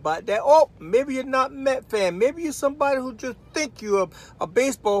know all about that. Oh, maybe you're not Met fan. Maybe you're somebody who just think you're a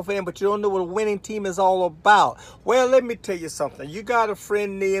baseball fan, but you don't know what a winning team is all about. Well, let me tell you something. You got a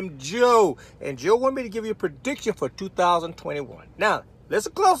friend named Joe, and Joe wanted me to give you a prediction for 2021. Now,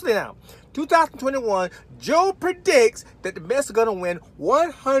 listen closely now. 2021, Joe predicts that the Mets are going to win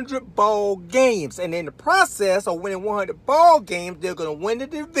 100 ball games. And in the process of winning 100 ball games, they're going to win the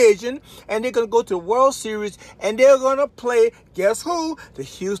division, and they're going to go to the World Series, and they're going to play, guess who? The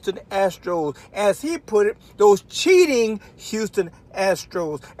Houston Astros. As he put it, those cheating Houston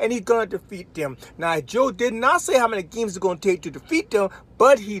Astros. And he's going to defeat them. Now, Joe did not say how many games it's going to take to defeat them,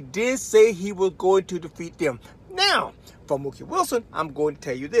 but he did say he was going to defeat them. Now, for Mookie Wilson, I'm going to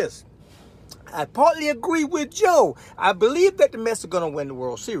tell you this. I partly agree with Joe. I believe that the Mets are going to win the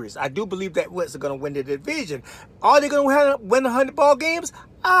World Series. I do believe that the Mets are going to win the division. Are they going to win 100 ball games?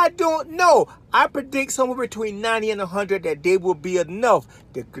 I don't know. I predict somewhere between 90 and 100 that they will be enough.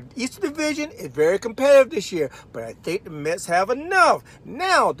 The Eastern Division is very competitive this year, but I think the Mets have enough.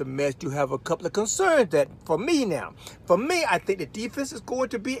 Now, the Mets do have a couple of concerns that for me, I think the defense is going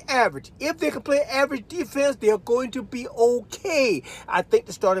to be average. If they can play average defense, they're going to be okay. I think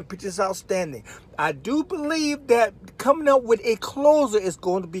the starting pitch is outstanding. I do believe that coming up with a closer is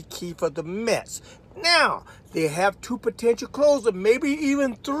going to be key for the Mets. Now, they have two potential closers, maybe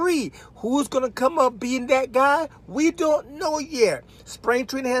even three. Who's going to come up being that guy? We don't know yet. Spring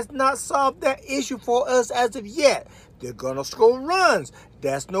training has not solved that issue for us as of yet. They're going to score runs.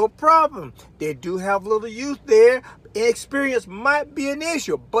 That's no problem. They do have a little youth there. Experience might be an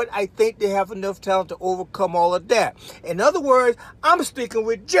issue, but I think they have enough talent to overcome all of that. In other words, I'm sticking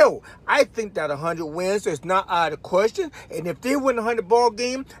with Joe. I think that 100 wins is not out of the question, and if they win a 100 ball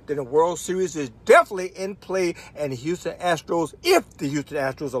game, then the World Series is definitely in play, and the Houston Astros, if the Houston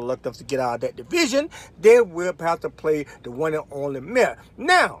Astros are lucky enough to get out of that division, they will have to play the one and only Mets.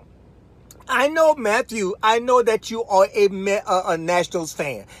 Now, I know, Matthew, I know that you are a Nationals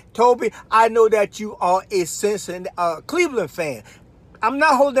fan. Toby, I know that you are a Cincinnati, Cleveland fan. I'm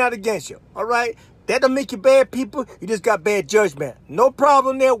not holding out against you, all right? That don't make you bad people. You just got bad judgment. No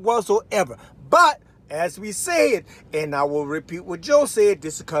problem there whatsoever. But, as we said, and I will repeat what Joe said,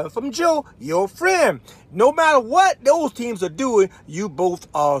 this is coming from Joe, your friend. No matter what those teams are doing, you both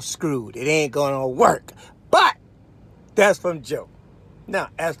are screwed. It ain't gonna work. But, that's from Joe. Now,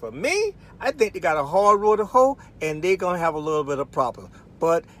 as for me, I think they got a hard road to hoe, and they're going to have a little bit of problem.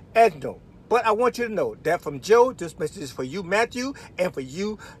 But I want you to know that from Joe, this message is for you, Matthew, and for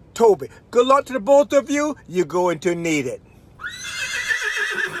you, Toby. Good luck to the both of you. You're going to need it.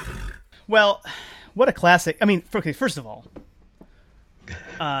 Well, what a classic. I mean, okay, first of all,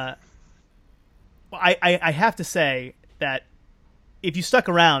 I have to say that if you stuck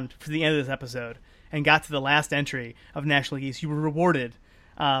around for the end of this episode and got to the last entry of National League East, you were rewarded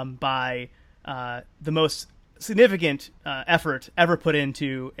by the most significant effort ever put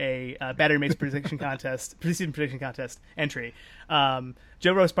into a Battery Mates prediction contest, preseason prediction contest entry. Joe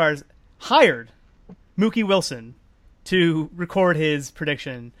Rosebars hired Mookie Wilson to record his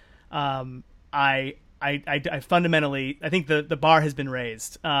prediction. I fundamentally, I think the bar has been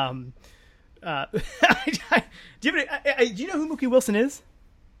raised. Do you know who Mookie Wilson is,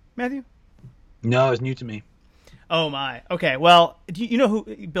 Matthew? No, it's new to me. Oh my. Okay. Well, you know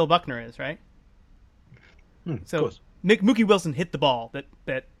who Bill Buckner is, right? So Mookie Wilson hit the ball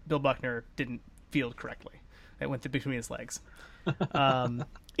that Bill Buckner didn't field correctly. It went between his legs.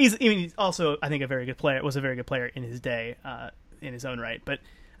 He's also, I think, a very good player. Was a very good player in his day, in his own right. But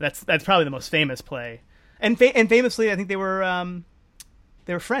that's probably the most famous play. And famously, I think they were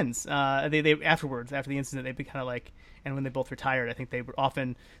friends. They afterwards, after the incident, they'd be kind of like. And when they both retired, I think they were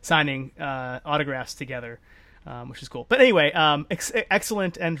often signing autographs together, which is cool. But anyway,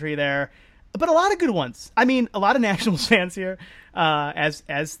 excellent entry there. but a lot of good ones. I mean, a lot of Nationals fans here, as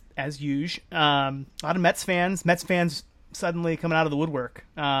usual. A lot of Mets fans suddenly coming out of the woodwork.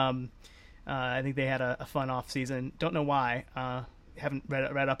 I think they had a fun off season. Don't know why. Haven't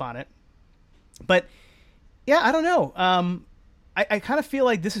read up on it. But yeah, I don't know. I kind of feel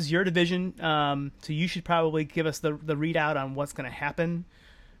like this is your division, so you should probably give us the readout on what's going to happen.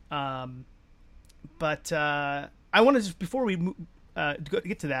 But I want to just, before we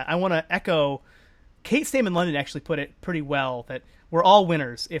get to that, I want to echo Kate Stamen London actually put it pretty well, that we're all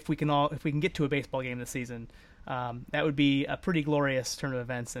winners if we can get to a baseball game this season. That would be a pretty glorious turn of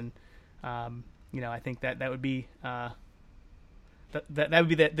events, and I think that would be that would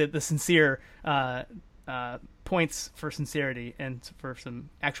be the sincere points for sincerity and for some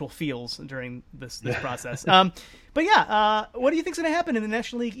actual feels during this process. But yeah, what do you think's going to happen in the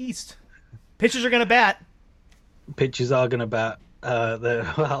National League East? Pitchers are going to bat. Pitchers are going to bat.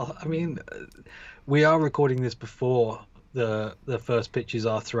 Well, I mean, we are recording this before the first pitches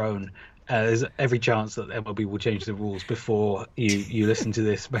are thrown. There's every chance that MLB will change the rules before you listen to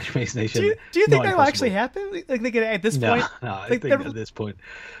this, Battery Mates Nation. Do you think that will actually happen? Like they could at this point? No, I think at this point.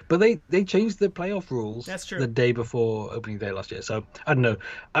 But they changed the playoff rules. That's true. The day before opening day last year. So I don't know.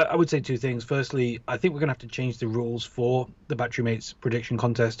 I would say two things. Firstly, I think we're going to have to change the rules for the Battery Mates prediction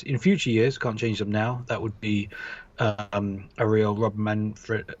contest in future years. Can't change them now. That would be a real Rob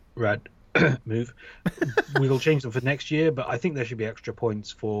Manfred move. We will change them for next year, but I think there should be extra points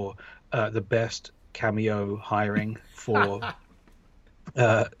for the best cameo hiring for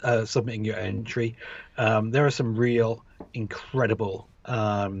submitting your entry. There are some real incredible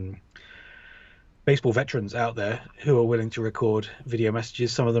baseball veterans out there who are willing to record video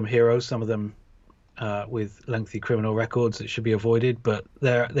messages, some of them heroes, some of them with lengthy criminal records that should be avoided, but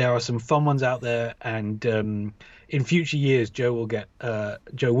there are some fun ones out there, and in future years Joe would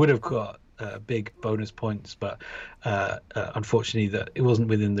have got big bonus points, but unfortunately that it wasn't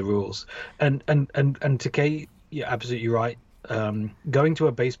within the rules. And to Kate, you're absolutely right. Going to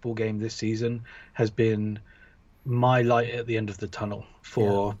a baseball game this season has been my light at the end of the tunnel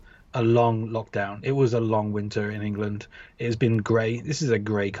for a long lockdown. It was a long winter in England. It has been grey. This is a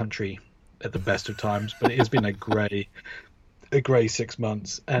grey country at the best of times, but it has been a grey 6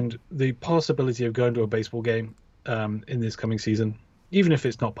 months. And the possibility of going to a baseball game in this coming season, even if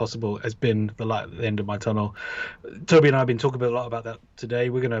it's not possible, has been the light at the end of my tunnel. Toby and I have been talking a lot about that today.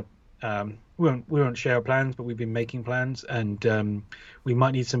 We're going to we won't share our plans, but we've been making plans, and we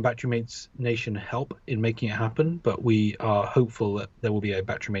might need some Battery Mates Nation help in making it happen, but we are hopeful that there will be a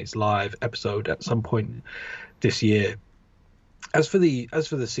Battery Mates Live episode at some point this year. As for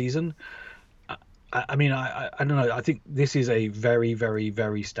the season, I mean, I don't know. I think this is a very, very,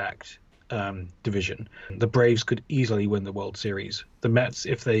 very stacked division. The Braves could easily win the World Series. The Mets,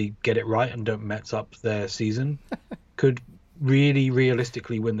 if they get it right and don't mess up their season, could really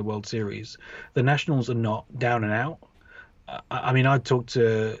realistically win the World Series. The Nationals are not down and out. I mean, I talked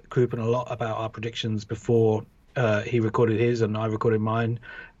to Crouppen a lot about our predictions before he recorded his and I recorded mine,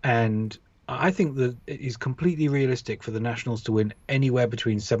 and I think that it is completely realistic for the Nationals to win anywhere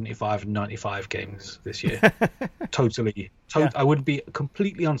between 75 and 95 games this year. Totally. I would be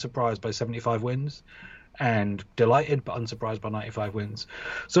completely unsurprised by 75 wins and delighted but unsurprised by 95 wins.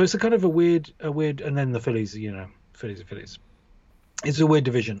 So it's a kind of a weird, and then the Phillies, Phillies are Phillies. It's a weird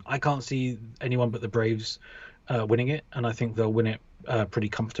division. I can't see anyone but the Braves winning it, and I think they'll win it pretty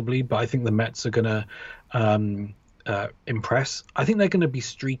comfortably, but I think the Mets are going to impress. I think they're going to be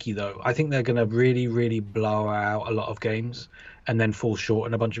streaky though. I think they're going to really, really blow out a lot of games and then fall short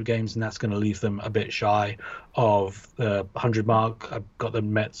in a bunch of games, and that's going to leave them a bit shy of the 100 mark. I've got the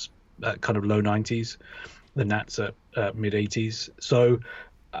Mets at kind of low 90s, the Nats at mid 80s. So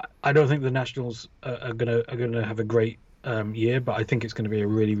I don't think the Nationals are going to have a great year, but I think it's going to be a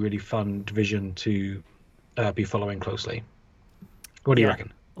really, really fun division to be following closely. What do you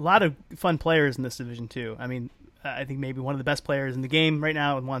reckon? A lot of fun players in this division too. I mean, I think maybe one of the best players in the game right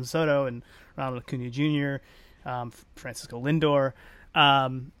now with Juan Soto and Ronald Acuna Jr., Francisco Lindor.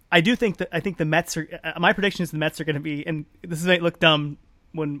 I think the Mets are. My prediction is the Mets are going to be, and this might look dumb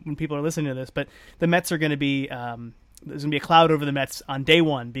when people are listening to this, but the Mets are going to be. There's going to be a cloud over the Mets on day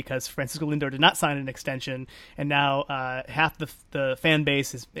one because Francisco Lindor did not sign an extension, and now half the fan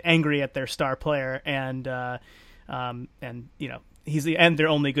base is angry at their star player, and he's their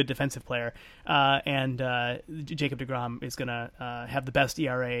only good defensive player, and Jacob deGrom is going to have the best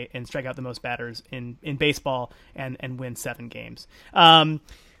ERA and strike out the most batters in baseball and win 7 games.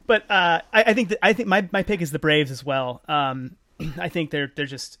 But I think my pick is the Braves as well. I think they're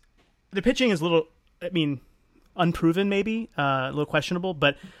just their pitching is a little. I mean, unproven, maybe a little questionable,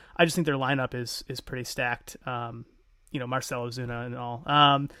 but I just think their lineup is pretty stacked. Marcell Ozuna and all,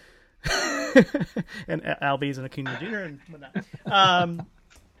 and Albies and Acuna Jr. and whatnot.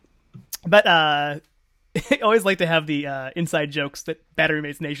 But I always like to have the inside jokes that Battery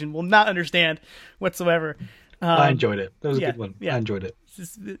Mates Nation will not understand whatsoever. I enjoyed it. That was a good one. Yeah. I enjoyed it.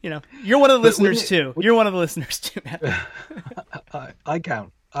 Just, you're one of the listeners too. You're one of the listeners too, Matt. I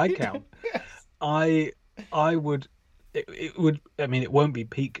count. Yes. I would. It would. I mean, it won't be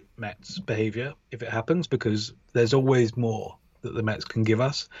peak Mets behavior if it happens, because there's always more that the Mets can give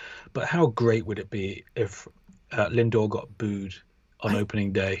us. But how great would it be if Lindor got booed on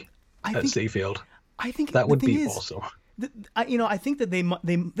opening day at Citi Field? I think that would be awesome. I think that they.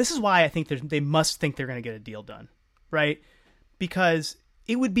 This is why I think they must think they're going to get a deal done, right? Because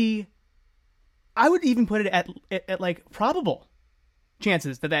it would be. I would even put it at like probable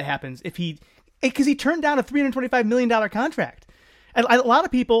chances that happens because he turned down a $325 million contract. And a lot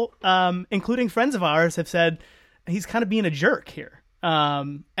of people, including friends of ours, have said he's kind of being a jerk here.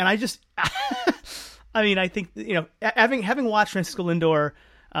 And I just, I mean, I think, having watched Francisco Lindor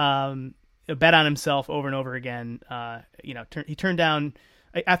bet on himself over and over again, he turned down,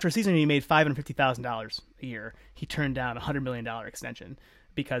 after a season he made $550,000 a year, he turned down a $100 million extension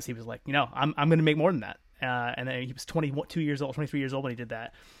because he was like, I'm going to make more than that. And then he was 23 years old when he did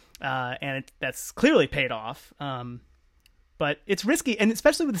that. And that's clearly paid off. But it's risky, and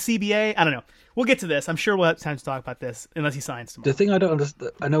especially with the CBA, I don't know. We'll get to this. I'm sure we'll have time to talk about this unless he signs tomorrow. The thing I don't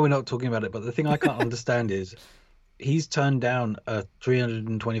understand, I know we're not talking about it, but the thing I can't understand is he's turned down a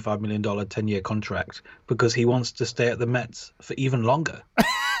 $325 million 10-year contract because he wants to stay at the Mets for even longer.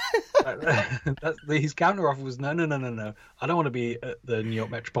 His counteroffer was no. I don't want to be at the New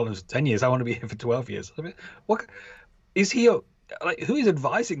York Metropolitans for 10 years. I want to be here for 12 years. I mean, what is he? Who is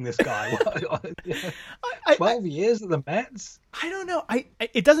advising this guy? 12 years at the Mets? I don't know.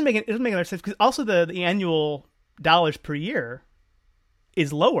 It doesn't make any sense because also the annual dollars per year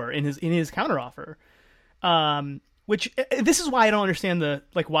is lower in his counteroffer. Which this is why I don't understand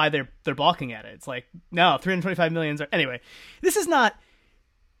why they're balking at it. It's like, no, 325 million. Anyway, this is not.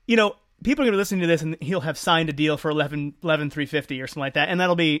 People are going to be listening to this and he'll have signed a deal for 11,350 or something like that, and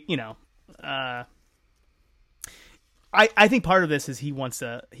that'll be I think part of this is he wants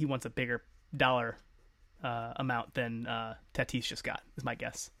a bigger dollar amount than Tatis just got, is my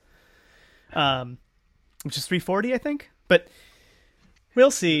guess. Which is 340, I think. But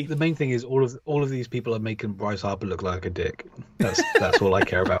we'll see. The main thing is all of these people are making Bryce Harper look like a dick. That's all I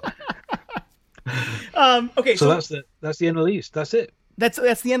care about. Okay, so that's the end of the East. That's it.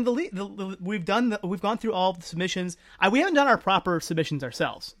 That's the end of the league. We've gone through all the submissions. We haven't done our proper submissions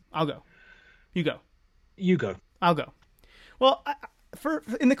ourselves. I'll go. You go. You go. I'll go. Well,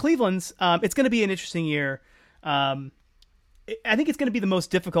 in the Clevelands, it's going to be an interesting year. I think it's going to be the most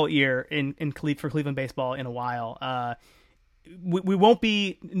difficult year for Cleveland baseball in a while. We won't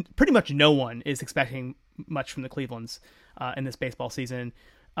be. Pretty much no one is expecting much from the Clevelands in this baseball season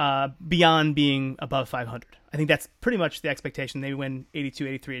beyond being above 500. I think that's pretty much the expectation. They win 82,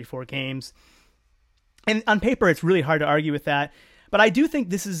 83, 84 games. And on paper, it's really hard to argue with that. But I do think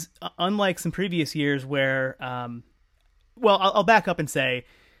this is unlike some previous years where, I'll back up and say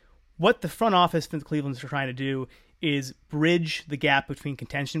what the front office for the Clevelands are trying to do is bridge the gap between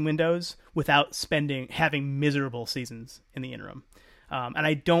contention windows without having miserable seasons in the interim. And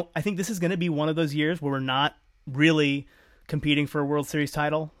I think this is going to be one of those years where we're not really competing for a World Series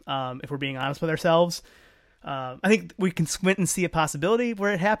title, if we're being honest with ourselves. I think we can squint and see a possibility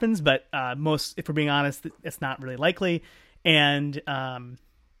where it happens, but if we're being honest, it's not really likely. And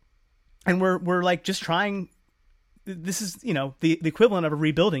we're like just trying. This is the equivalent of a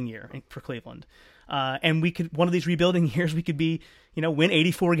rebuilding year for Cleveland, and one of these rebuilding years we could be win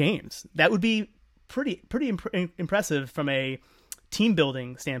 84 games. That would be pretty impressive from a team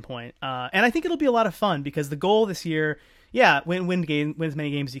building standpoint. And I think it'll be a lot of fun because the goal this year, win as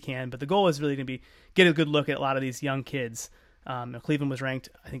many games as you can, but the goal is really going to be get a good look at a lot of these young kids. Cleveland was ranked,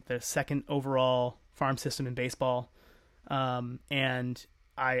 I think, the second overall farm system in baseball. And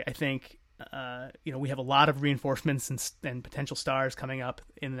I think, we have a lot of reinforcements and potential stars coming up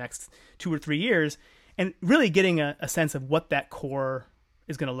in the next 2 or 3 years, and really getting a sense of what that core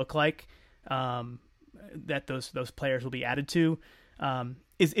is going to look like, that those players will be added to,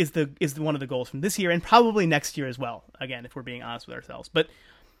 is one of the goals from this year and probably next year as well. Again, if we're being honest with ourselves, but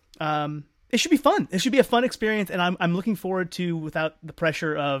it should be fun. It should be a fun experience, and I'm looking forward to, without the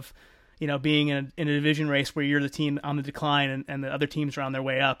pressure of being in a division race where you're the team on the decline and the other teams are on their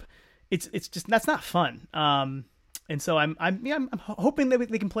way up. It's just, that's not fun. And so I'm hoping that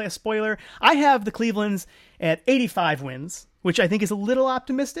they can play a spoiler. I have the Clevelands at 85 wins, which I think is a little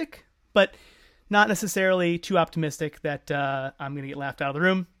optimistic, but not necessarily too optimistic that I'm going to get laughed out of the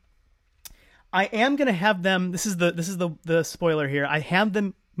room. I am going to have them. This is the spoiler here. I have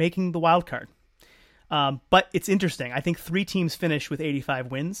them making the wild card, but it's interesting. I think 3 teams finish with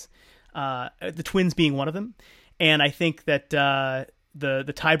 85 wins, the Twins being one of them, and I think that the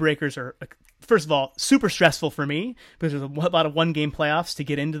tiebreakers are, first of all, super stressful for me because there's a lot of one-game playoffs to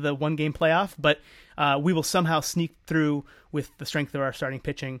get into the one-game playoff, but we will somehow sneak through with the strength of our starting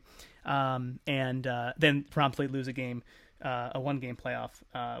pitching, and then promptly lose a one-game playoff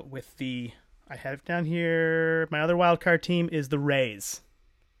with the. I have down here, my other wild card team is the Rays.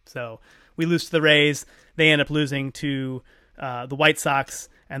 So we lose to the Rays. They end up losing to the White Sox,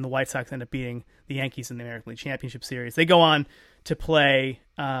 and the White Sox end up beating the Yankees in the American League Championship Series. They go on to play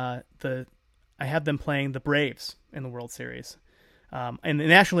I have them playing the Braves in the World Series. In the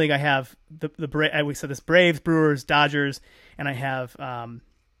National League, I have we said this Braves, Brewers, Dodgers, and I have the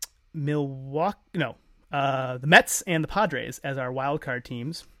Mets and the Padres as our wild card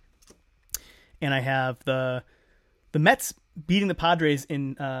teams. And I have the Mets beating the Padres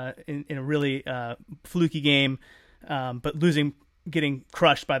in a really fluky game, but getting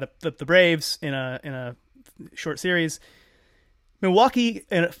crushed by the Braves in a short series. Milwaukee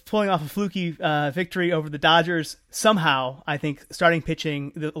pulling off a fluky victory over the Dodgers. Somehow, I think starting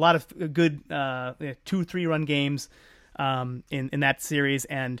pitching, a lot of good 2-3 run games in that series,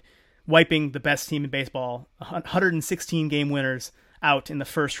 and wiping the best team in baseball, 116 game winners out in the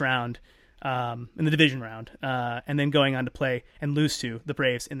first round. In the division round, and then going on to play and lose to the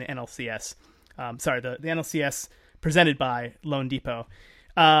Braves in the NLCS. The NLCS presented by Lone Depot.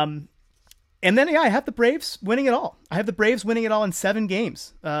 And then, I have the Braves winning it all. I have the Braves winning it all in 7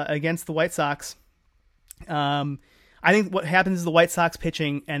 games against the White Sox. I think what happens is the White Sox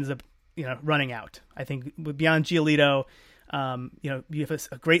pitching ends up, running out. I think beyond Giolito, you have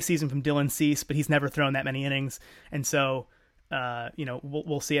a great season from Dylan Cease, but he's never thrown that many innings, and so.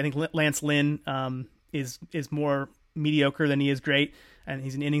 We'll see. I think Lance Lynn is more mediocre than he is great, and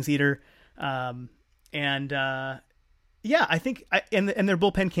he's an innings eater. I think and their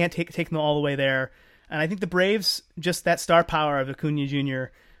bullpen can't take them all the way there. And I think the Braves, just that star power of Acuna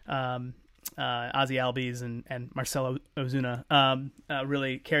Jr., Ozzie Albies, and Marcelo Ozuna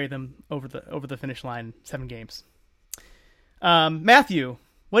really carry them over the finish line. 7 games. Matthew,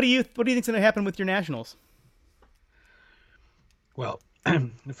 what do you think is going to happen with your Nationals? Well,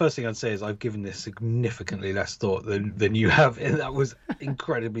 the first thing I'd say is I've given this significantly less thought than you have. That was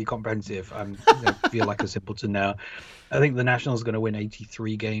incredibly comprehensive. I feel like a simpleton now. I think the Nationals are going to win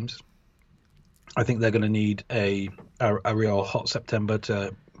 83 games. I think they're going to need a real hot September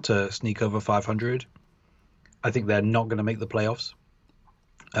to sneak over 500. I think they're not going to make the playoffs,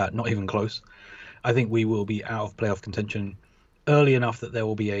 not even close. I think we will be out of playoff contention early enough that there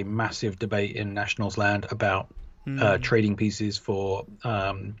will be a massive debate in Nationals land about trading pieces for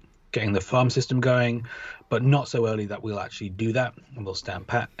getting the farm system going, but not so early that we'll actually do that, and we'll stand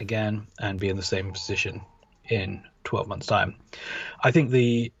pat again and be in the same position in 12 months' time. I think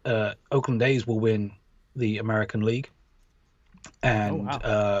the Oakland A's will win the American League, and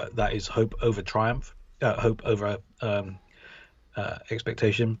that is hope over triumph, hope over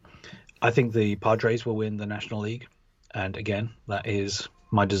expectation. I think the Padres will win the National League, and again, that is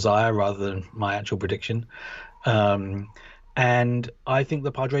my desire rather than my actual prediction. And I think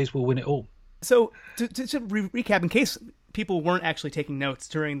the Padres will win it all. So to recap, in case people weren't actually taking notes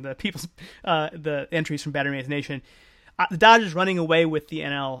during the entries from Battery Mates Nation, the Dodgers running away with the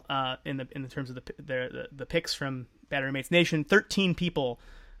NL in the terms of the picks from Battery Mates Nation. 13 people,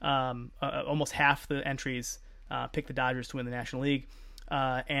 almost half the entries, picked the Dodgers to win the National League,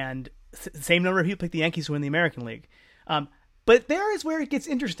 and the same number of people picked the Yankees to win the American League. But there is where it gets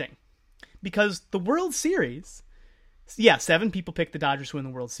interesting. Because the World Series, 7 people picked the Dodgers to win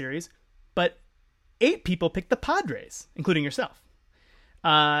the World Series, but 8 people picked the Padres, including yourself.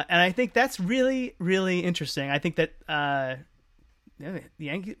 And I think that's really, really interesting. I think that the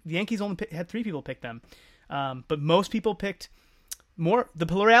Yankees only had 3 people pick them, but most people picked more. The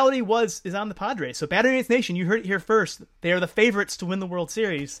plurality is on the Padres. So Battery Mates Nation, you heard it here first. They are the favorites to win the World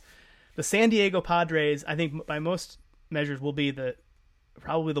Series. The San Diego Padres, I think by most measures, will be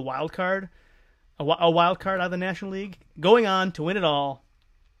probably the wild card, a wild card out of the National League, going on to win it all.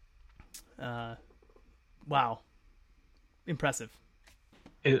 Wow. Impressive.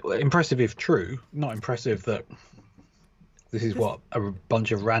 Impressive if true, not impressive that this is what a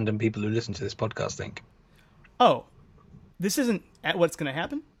bunch of random people who listen to this podcast think. Oh, this isn't what's going to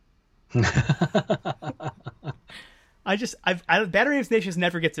happen? Battery Mates Nation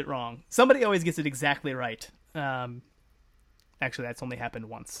never gets it wrong. Somebody always gets it exactly right. Actually, that's only happened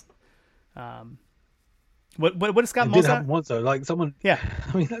once. What does Scott It Malzahn? did happen once though. Like someone. Yeah.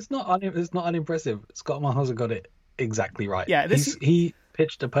 I mean, it's not unimpressive. Scott Malzahn got it exactly right. Yeah, he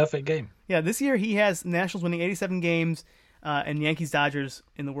pitched a perfect game. Yeah, this year he has Nationals winning 87 games, and Yankees Dodgers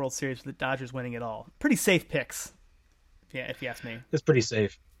in the World Series with the Dodgers winning it all. Pretty safe picks. Yeah, if you ask me. It's pretty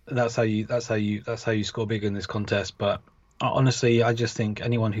safe. That's how you score big in this contest. But honestly, I just think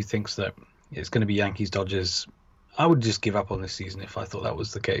anyone who thinks that it's going to be Yankees Dodgers, I would just give up on this season if I thought that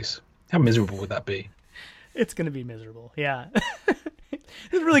was the case. How miserable would that be? It's going to be miserable. Yeah.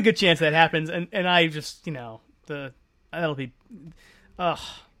 There's a really good chance that happens, and I just, that'll be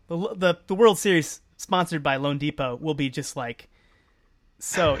the World Series sponsored by Lone Depot will be just like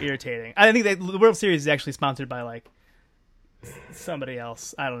so irritating. I think that the World Series is actually sponsored by like somebody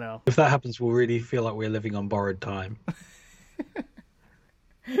else. I don't know. If that happens, we'll really feel like we're living on borrowed time.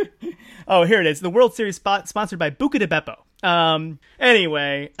 Oh, here it is. The World Series sponsored by Buca di Beppo.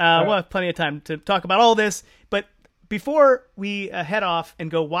 Anyway, we'll have plenty of time to talk about all this. But before we head off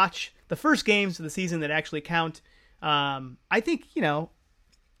and go watch the first games of the season that actually count, I think,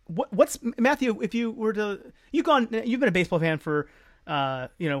 what's Matthew, if you were to, you've been a baseball fan for,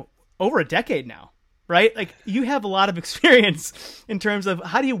 over a decade now, right? Like you have a lot of experience in terms of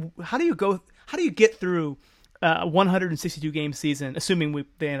how do you get through 162 game season, assuming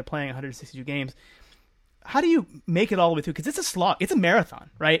they end up playing 162 games. How do you make it all the way through? Because it's a slog. It's a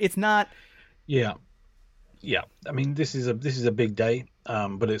marathon, right? It's not. Yeah. I mean, this is a big day,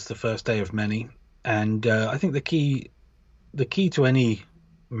 but it's the first day of many. And I think the key to any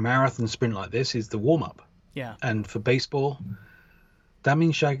marathon sprint like this is the warm up. Yeah. And for baseball, that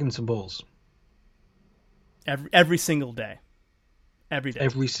means shagging some balls. Every single day. Every day.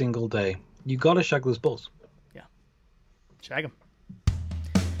 Every single day. You got to shag those balls. Yeah. Shag them.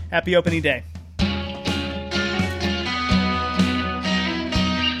 Happy opening day.